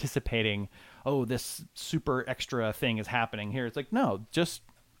not anticipating, oh, this super extra thing is happening here. It's like, no,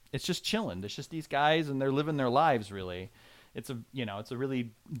 it's just chilling. It's just these guys and they're living their lives really. It's a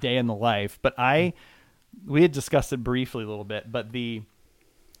really day in the life. But we had discussed it briefly a little bit, but the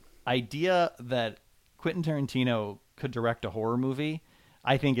idea that Quentin Tarantino could direct a horror movie,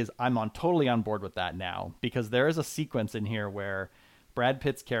 I think I'm totally on board with that now, because there is a sequence in here where Brad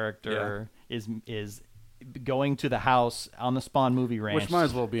Pitt's character is going to the house on the Spawn movie ranch, which might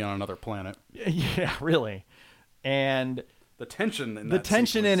as well be on another planet. Yeah, really. And the tension in the that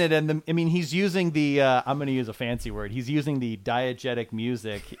tension sequence. in it, and I mean, he's using the I'm going to use a fancy word. He's using the diegetic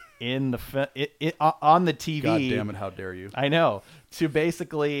music in the on the TV. God damn it! How dare you? I know, to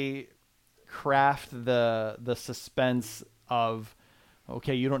basically craft the suspense of,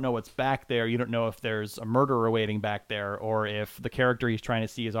 okay, you don't know what's back there. You don't know if there's a murderer waiting back there, or if the character he's trying to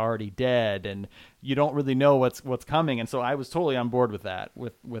see is already dead, and you don't really know what's coming. And so I was totally on board with that,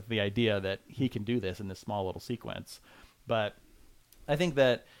 with the idea that he can do this in this small little sequence. But I think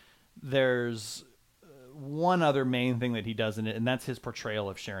that there's one other main thing that he does in it, and that's his portrayal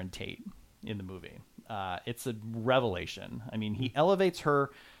of Sharon Tate in the movie. It's a revelation. I mean, he elevates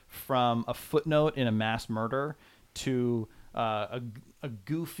her from a footnote in a mass murder to a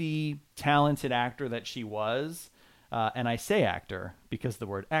goofy, talented actor that she was. And I say actor because the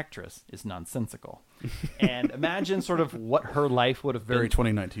word actress is nonsensical. And imagine sort of what her life would have been. Very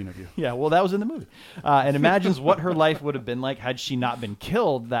 2019 of you. Yeah, well, that was in the movie. And imagines what her life would have been like had she not been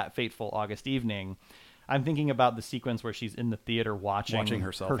killed that fateful August evening. I'm thinking about the sequence where she's in the theater watching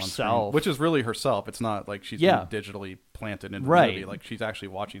herself on screen, which is really herself. It's not like she's been digitally planted into the movie. Like, she's actually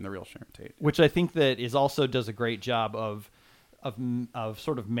watching the real Sharon Tate. Which I think that is also does a great job of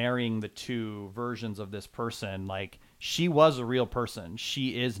sort of marrying the two versions of this person. Like, she was a real person.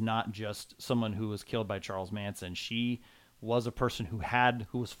 She is not just someone who was killed by Charles Manson. She was a person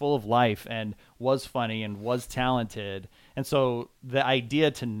who was full of life and was funny and was talented. And so the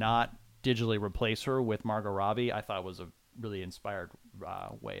idea to not digitally replace her with Margot Robbie, I thought was a really inspired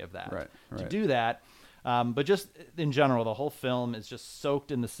way of that. Right. To do that. But just in general, the whole film is just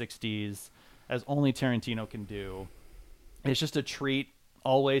soaked in the 60s, as only Tarantino can do. It's just a treat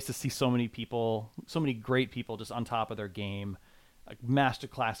always to see so many great people just on top of their game. A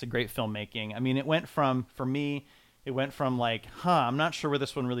masterclass of great filmmaking. I mean, for me, it went from like, I'm not sure where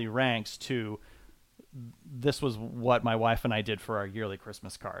this one really ranks, to this was what my wife and I did for our yearly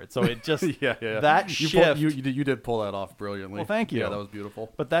Christmas card. So it just, that shift. You did pull that off brilliantly. Well, thank you. Yeah, that was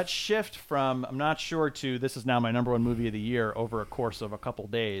beautiful. But that shift from, I'm not sure, to this is now my number one movie of the year over a course of a couple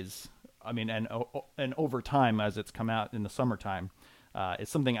days. I mean, and over time as it's come out in the summertime,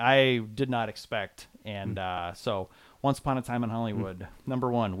 it's something I did not expect. And so Once Upon a Time in Hollywood, number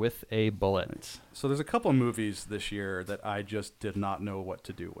one with a bullet. So there's a couple of movies this year that I just did not know what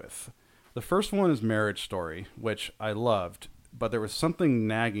to do with. The first one is Marriage Story, which I loved, but there was something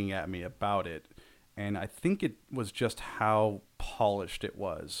nagging at me about it. And I think it was just how polished it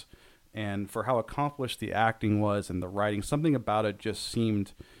was. And for how accomplished the acting was and the writing, something about it just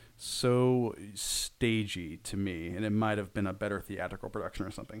seemed so stagey to me, and it might have been a better theatrical production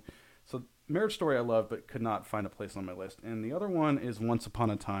or something. So Marriage Story I love, but could not find a place on my list. And the other one is Once Upon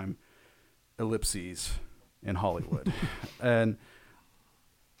a Time, ellipses, in Hollywood. And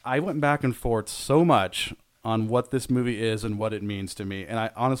I went back and forth so much on what this movie is and what it means to me.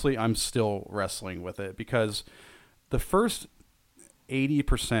 And I'm still wrestling with it, because the first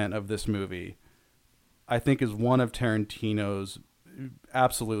 80% of this movie, I think, is one of Tarantino's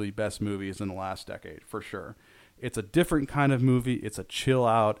absolutely best movies in the last decade, for sure. It's a different kind of movie. It's a chill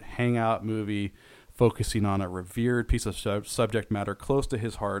out, hang out movie focusing on a revered piece of subject matter close to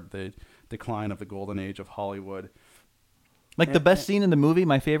his heart, the decline of the golden age of Hollywood. Like, the best scene in the movie,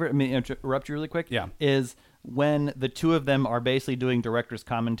 my favorite, I mean, interrupt you really quick, is when the two of them are basically doing director's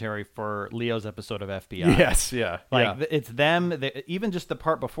commentary for Leo's episode of FBI. Yes, yeah. It's them, even just the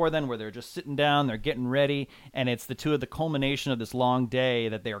part before then where they're just sitting down, they're getting ready, and it's the culmination of this long day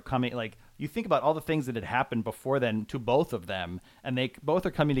that they are coming, like, you think about all the things that had happened before then to both of them, and they both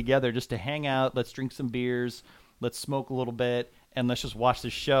are coming together just to hang out, let's drink some beers, let's smoke a little bit, and let's just watch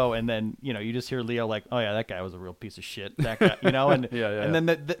this show. And then, you just hear Leo like, oh yeah, that guy was a real piece of shit, that guy, and and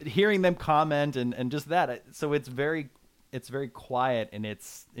then hearing them comment and just that. So it's very quiet in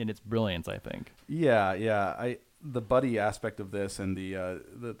its brilliance, I think. Yeah. The buddy aspect of this and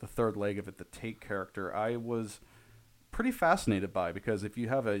the third leg of it, the Tate character, I was pretty fascinated by, because if you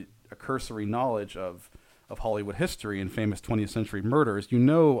have a cursory knowledge of Hollywood history and famous 20th century murders,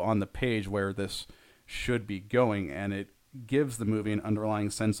 on the page where this should be going, and it gives the movie an underlying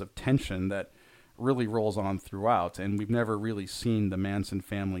sense of tension that really rolls on throughout. And we've never really seen the Manson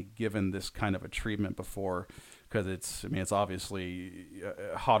family given this kind of a treatment before, because it's obviously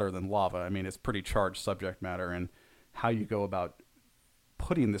hotter than lava. I mean, it's pretty charged subject matter, and how you go about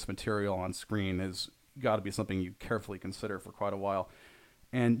putting this material on screen has got to be something you carefully consider for quite a while.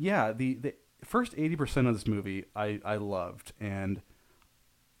 And yeah, the first 80% of this movie I loved, and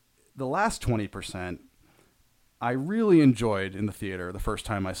the last 20% I really enjoyed in the theater the first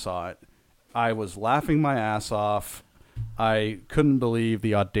time I saw it. I was laughing my ass off. I couldn't believe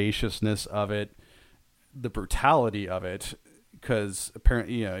the audaciousness of it, the brutality of it. because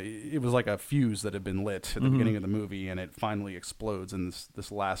apparently, it was like a fuse that had been lit at the beginning of the movie, and it finally explodes in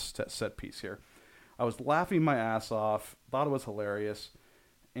this last set piece here. I was laughing my ass off, thought it was hilarious,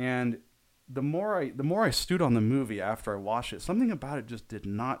 and the more I stewed on the movie after I watched it, something about it just did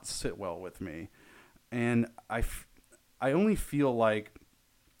not sit well with me, and I only feel like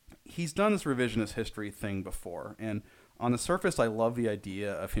he's done this revisionist history thing before, and on the surface, I love the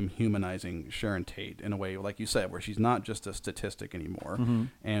idea of him humanizing Sharon Tate in a way, like you said, where she's not just a statistic anymore.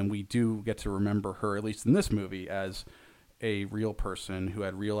 And we do get to remember her, at least in this movie, as a real person who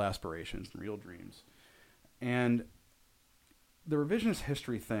had real aspirations and real dreams. And the revisionist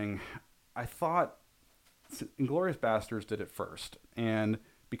history thing, I thought Inglourious Basterds did it first. And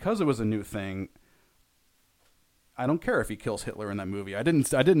because it was a new thing, I don't care if he kills Hitler in that movie. I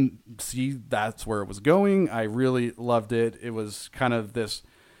didn't see that's where it was going. I really loved it. It was kind of this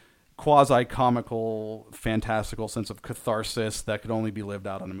quasi-comical, fantastical sense of catharsis that could only be lived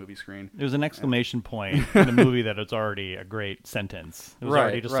out on a movie screen. It was an exclamation point in a movie that it's already a great sentence. It was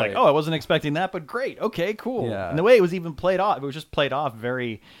already just like, oh, I wasn't expecting that, but great. Okay, cool. Yeah. And the way it was even played off, it was just played off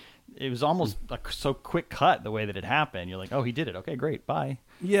very... It was almost like so quick cut the way that it happened. You're like, oh, he did it. Okay, great. Bye.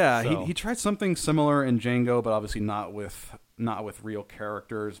 Yeah, So- he tried something similar in Django, but obviously not with real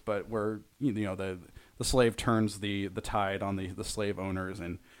characters, but where the slave turns the tide on the slave owners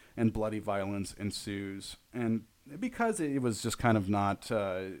and bloody violence ensues. And because it was just kind of not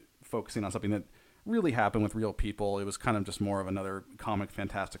focusing on something that really happened with real people, it was kind of just more of another comic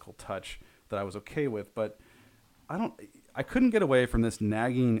fantastical touch that I was okay with, but I couldn't get away from this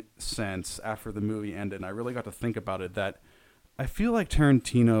nagging sense after the movie ended, and I really got to think about it, that I feel like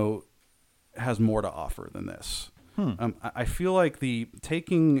Tarantino has more to offer than this. I feel like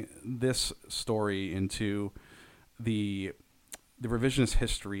taking this story into the revisionist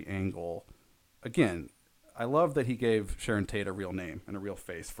history angle, again, I love that he gave Sharon Tate a real name and a real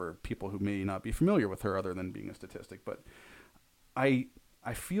face for people who may not be familiar with her other than being a statistic, but I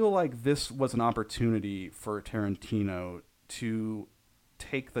feel like this was an opportunity for Tarantino to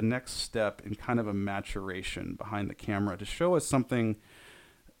take the next step in kind of a maturation behind the camera, to show us something,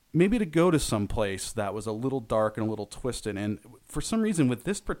 maybe to go to some place that was a little dark and a little twisted. And for some reason, with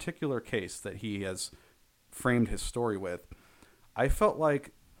this particular case that he has framed his story with, I felt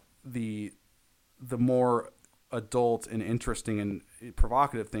like the more adult and interesting and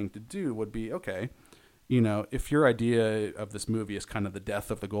provocative thing to do would be, okay, if your idea of this movie is kind of the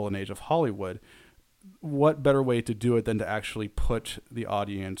death of the golden age of Hollywood, what better way to do it than to actually put the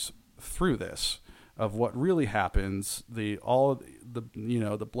audience through this, of what really happens, the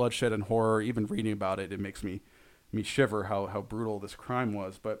bloodshed and horror. Even reading about it, it makes me shiver how brutal this crime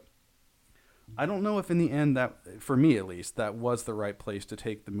was. But I don't know if in the end, that, for me at least, that was the right place to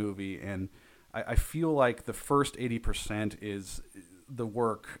take the movie. And I feel like the first 80% is the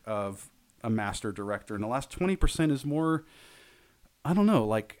work of a master director, and the last 20% is more, I don't know,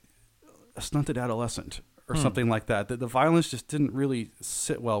 like a stunted adolescent or something like that. The violence just didn't really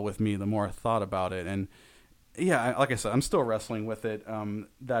sit well with me the more I thought about it. And yeah, like I said, I'm still wrestling with it.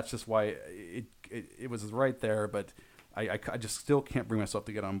 That's just why it was right there, but I just still can't bring myself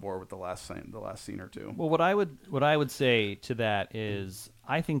to get on board with the last scene or two. Well, what I would say to that is,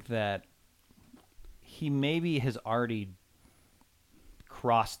 I think that he maybe has already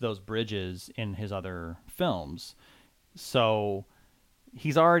crossed those bridges in his other films. So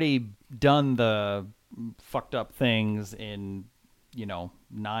he's already done the fucked up things in,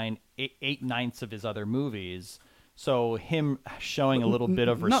 8/9 of his other movies. So him showing a little bit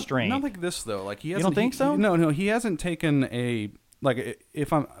of restraint. Not like this though. Like he hasn't. You don't think so? No, he hasn't taken a, like,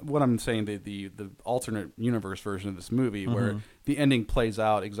 what I'm saying, the alternate universe version of this movie, where the ending plays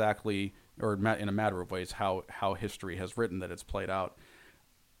out exactly, or in a matter of ways, how history has written that it's played out.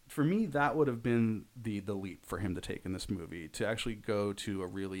 For me, that would have been the leap for him to take in this movie, to actually go to a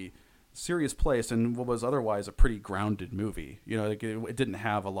really serious place and what was otherwise a pretty grounded movie. Like it didn't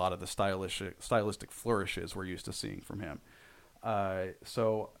have a lot of the stylistic flourishes we're used to seeing from him.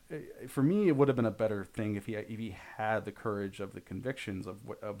 So for me, it would have been a better thing if he had the courage of the convictions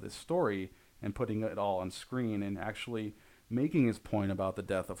of this story and putting it all on screen and actually making his point about the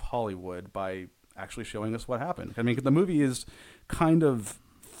death of Hollywood by actually showing us what happened. I mean, the movie is kind of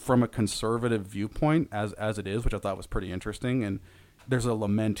from a conservative viewpoint as it is, which I thought was pretty interesting. And there's a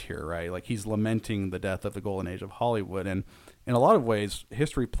lament here, right? Like he's lamenting the death of the golden age of Hollywood. And in a lot of ways,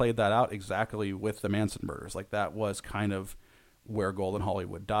 history played that out exactly with the Manson murders. Like that was kind of where golden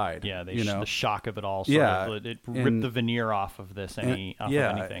Hollywood died. Yeah, the shock of it all. It ripped the veneer off of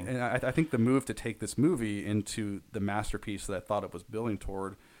anything. And I think the move to take this movie into the masterpiece that I thought it was building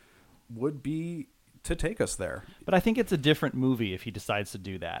toward would be to take us there. But I think it's a different movie if he decides to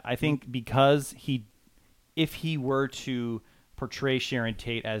do that. I think because if he were to portray Sharon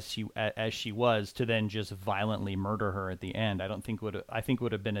Tate as she was, to then just violently murder her at the end, I think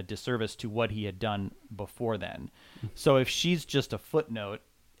would have been a disservice to what he had done before then. So if she's just a footnote,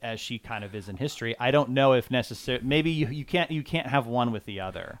 as she kind of is in history, I don't know if necessarily. Maybe you can't have one with the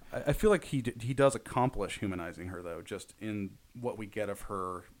other. I feel like he does accomplish humanizing her, though, just in what we get of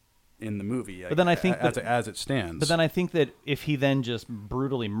her in the movie. But then I think as it stands. But then I think that if he then just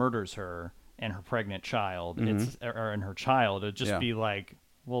brutally murders her and her pregnant child, and her child, it'd just be like,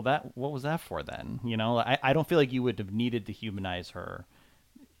 well, what was that for then? You know, I don't feel like you would have needed to humanize her,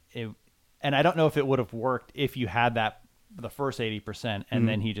 and I don't know if it would have worked if you had the first 80%, and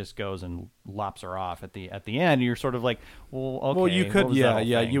then he just goes and lops her off at the end. And you're sort of like, well, okay. Well, you could,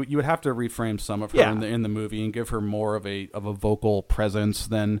 you would have to reframe some of her in the movie and give her more of a vocal presence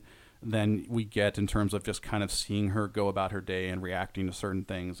than we get in terms of just kind of seeing her go about her day and reacting to certain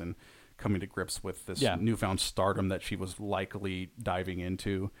things and coming to grips with this newfound stardom that she was likely diving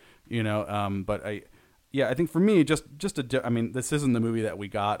into, you know. But I think for me, I mean, this isn't the movie that we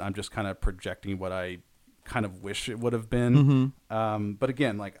got. I'm just kind of projecting what I kind of wish it would have been. But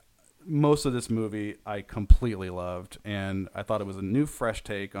again, like most of this movie I completely loved, and I thought it was a new fresh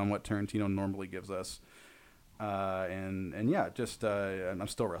take on what Tarantino normally gives us. And I'm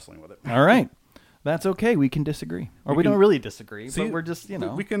still wrestling with it. All right. That's okay. We can disagree. Or we don't really disagree, but we're just,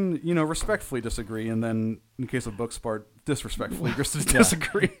 we can, respectfully disagree, and then in case of Booksmart, disrespectfully just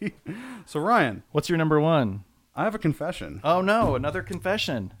disagree. So Ryan, what's your number one? I have a confession. Oh no, another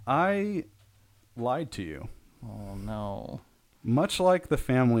confession. I lied to you. Oh no. Much like the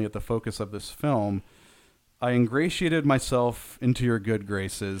family at the focus of this film, I ingratiated myself into your good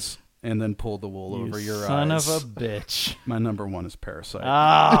graces and then pulled the wool over your son eyes. Son of a bitch. My number one is Parasite.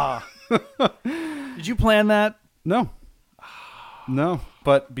 Ah. Did you plan that? No. No,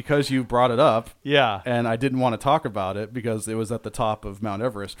 but because you brought it up, and I didn't want to talk about it because it was at the top of Mount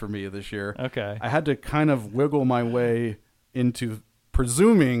Everest for me this year. Okay. I had to kind of wiggle my way into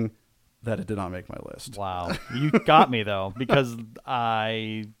presuming that it did not make my list. Wow. You got me, though, because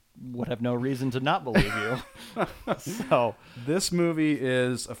I would have no reason to not believe you. So this movie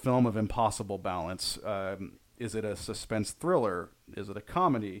is a film of impossible balance. Is it a suspense thriller? Is it a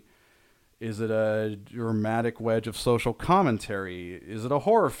comedy? Is it a dramatic wedge of social commentary? Is it a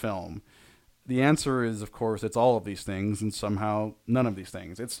horror film? The answer is, of course, it's all of these things and somehow none of these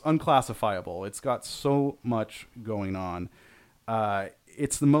things. It's unclassifiable. It's got so much going on.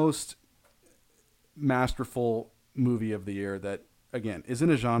 It's the most masterful movie of the year that, again, is in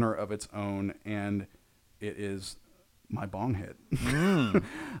a genre of its own, and it is my bong hit.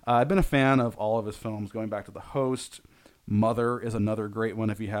 I've been a fan of all of his films, going back to The Host. Mother is another great one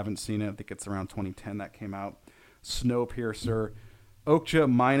if you haven't seen it. I think it's around 2010 that came out. Snowpiercer.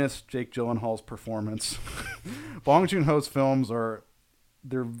 Okja minus Jake Gyllenhaal's performance. Bong Joon-ho's films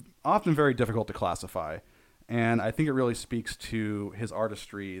they're often very difficult to classify. And I think it really speaks to his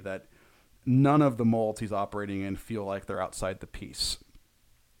artistry that none of the molds he's operating in feel like they're outside the piece.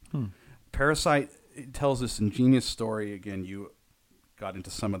 Parasite tells this ingenious story. Again, you got into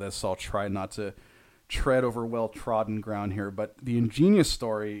some of this, so I'll try not to tread over well-trodden ground here, but the ingenious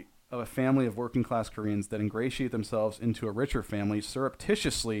story of a family of working-class Koreans that ingratiate themselves into a richer family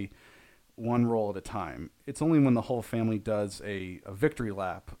surreptitiously, one roll at a time. It's only when the whole family does a victory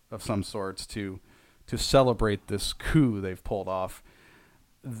lap of some sorts to celebrate this coup they've pulled off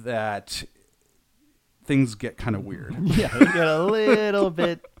that things get kind of weird. Yeah, they get a little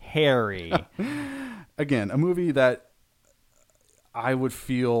bit hairy. Again, a movie that I would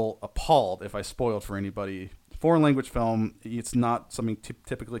feel appalled if I spoiled for anybody. Foreign language film, it's not something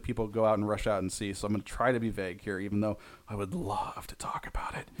typically people go out and rush out and see, so I'm going to try to be vague here, even though I would love to talk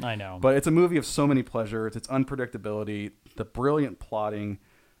about it. I know. But it's a movie of so many pleasures. Its unpredictability, the brilliant plotting,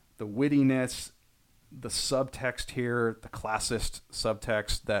 the wittiness, the subtext here, the classist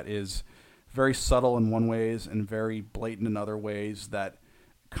subtext that is very subtle in one ways and very blatant in other ways that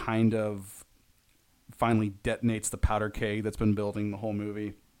kind of finally detonates the powder keg that's been building the whole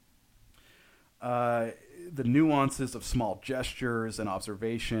movie. The nuances of small gestures and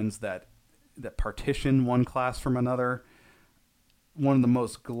observations that partition one class from another. One of the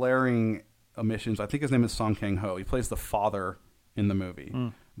most glaring omissions, I think his name is Song Kang-ho. He plays the father in the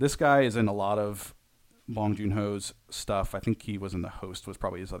movie. This guy is in a lot of Bong Joon-ho's stuff. I think he was in The Host, was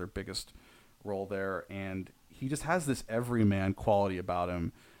probably his other biggest role there. And he just has this everyman quality about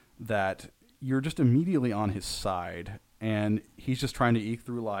him that you're just immediately on his side, and he's just trying to eke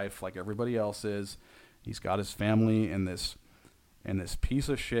through life like everybody else is. He's got his family and this piece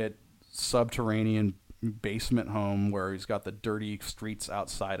of shit subterranean basement home where he's got the dirty streets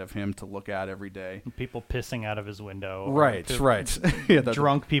outside of him to look at every day. People pissing out of his window. Right. Yeah,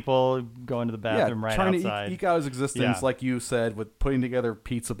 drunk people going to the bathroom trying outside. To eke out his existence, like you said, with putting together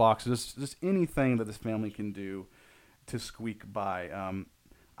pizza boxes, just anything that this family can do to squeak by.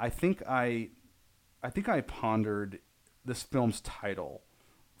 I think I pondered this film's title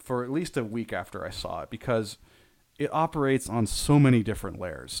for at least a week after I saw it because it operates on so many different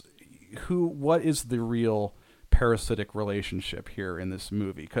layers. What is the real parasitic relationship here in this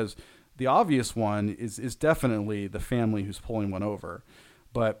movie? Because the obvious one is definitely the family who's pulling one over,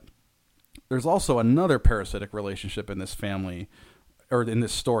 but there's also another parasitic relationship in this family, or in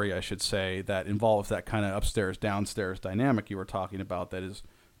this story, I should say, that involves that kind of upstairs downstairs dynamic you were talking about. That is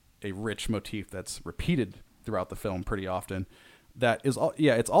a rich motif that's repeated throughout the film pretty often. That is,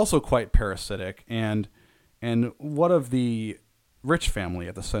 it's also quite parasitic. And what of the rich family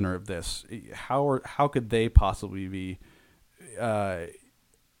at the center of this? How could they possibly be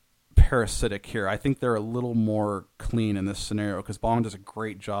parasitic here? I think they're a little more clean in this scenario because Bong does a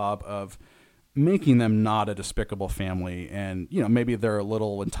great job of making them not a despicable family, and maybe they're a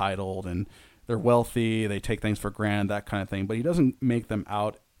little entitled and they're wealthy, they take things for granted, that kind of thing, but he doesn't make them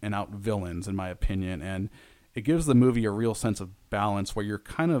out and out villains, in my opinion, and it gives the movie a real sense of balance where you're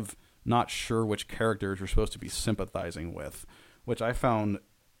kind of not sure which characters you're supposed to be sympathizing with, which I found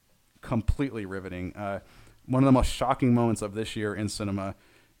completely riveting. One of the most shocking moments of this year in cinema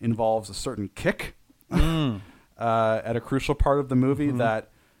involves a certain kick at a crucial part of the movie that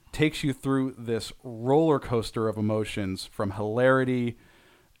takes you through this roller coaster of emotions, from hilarity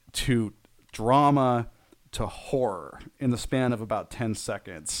to drama to horror, in the span of about 10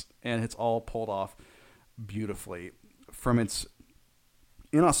 seconds. And it's all pulled off beautifully. From its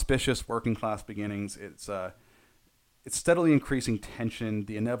inauspicious working class beginnings, it's steadily increasing tension,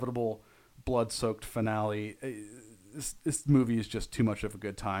 the inevitable blood-soaked finale. This movie is just too much of a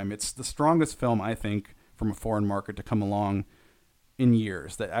good time. It's the strongest film, I think, from a foreign market to come along in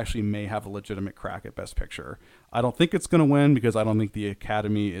years that actually may have a legitimate crack at Best Picture. I don't think it's going to win because I don't think the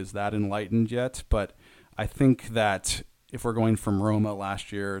Academy is that enlightened yet, but I think that if we're going from Roma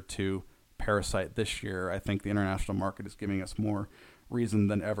last year to Parasite this year, I think the international market is giving us more reason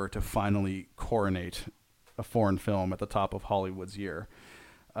than ever to finally coronate a foreign film at the top of Hollywood's year.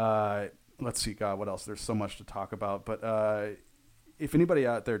 Let's see, God, what else? There's so much to talk about, but if anybody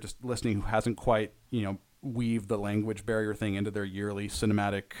out there just listening who hasn't quite, weave the language barrier thing into their yearly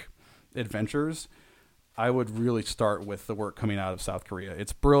cinematic adventures, I would really start with the work coming out of South Korea.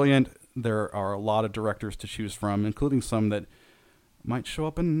 It's brilliant. There are a lot of directors to choose from, including some that might show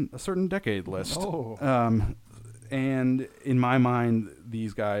up in a certain decade list. And in my mind,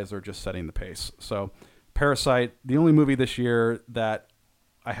 these guys are just setting the pace. So Parasite, the only movie this year that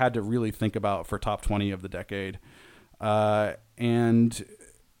I had to really think about for top 20 of the decade. And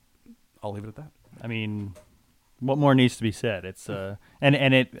I'll leave it at that. I mean, what more needs to be said? It's and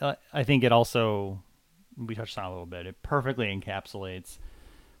it. I think it also, we touched on it a little bit. It perfectly encapsulates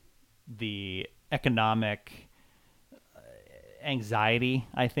the economic anxiety,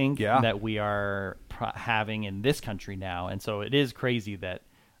 I think, that we are having in this country now. And so it is crazy that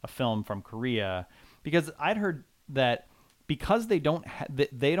a film from Korea, because I'd heard that because they don't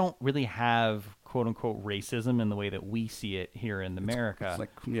really have quote unquote racism in the way that we see it here in America.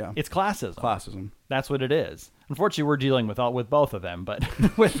 It's classism. Classism. That's what it is. Unfortunately, we're dealing with both of them, but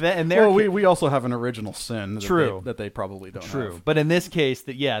with that, and we also have an original sin that they probably don't have. But in this case,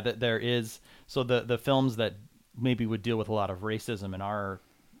 that there is, so the films that maybe would deal with a lot of racism in our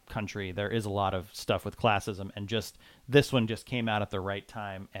country, there is a lot of stuff with classism, and just this one just came out at the right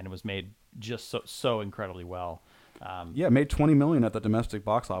time and it was made just so incredibly well. It made $20 million at the domestic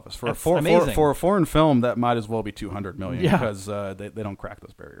box office for a foreign film that might as well be $200 million because they don't crack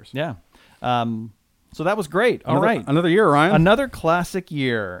those barriers. Yeah. So that was great. All right, another year, Ryan. Another classic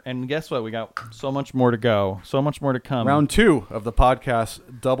year, and guess what? We got so much more to go. So much more to come. Round 2 of the podcast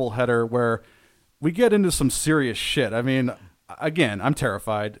doubleheader, where we get into some serious shit. I mean, again, I'm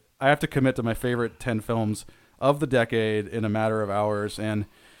terrified. I have to commit to my favorite 10 films of the decade in a matter of hours, and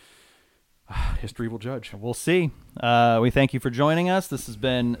history will judge. We'll see. We thank you for joining us. This has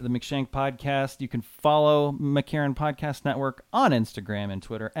been the McShank Podcast. You can follow McCarran Podcast Network on Instagram and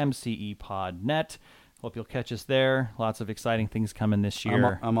Twitter, MCEPodNet. Hope you'll catch us there. Lots of exciting things coming this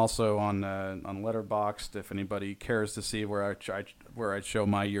year. I'm also on Letterboxd. If anybody cares to see where I show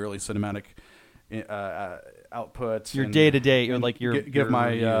my yearly cinematic outputs, your day to day, like your give my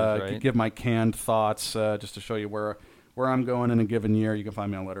reviews, right? give my canned thoughts, just to show you where where I'm going in a given year. You can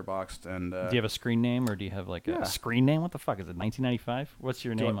find me on Letterboxd. And do you have a screen name, or do you have like a screen name? What the fuck is it? 1995? What's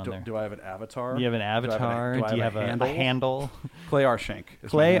your name on there? Do I have an avatar? Do you have an avatar? Do you have a handle? Clay R. Shank.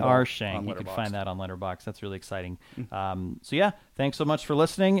 Clay R. Shank. You can find that on Letterboxd. That's really exciting. So yeah, thanks so much for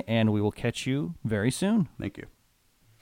listening, and we will catch you very soon. Thank you.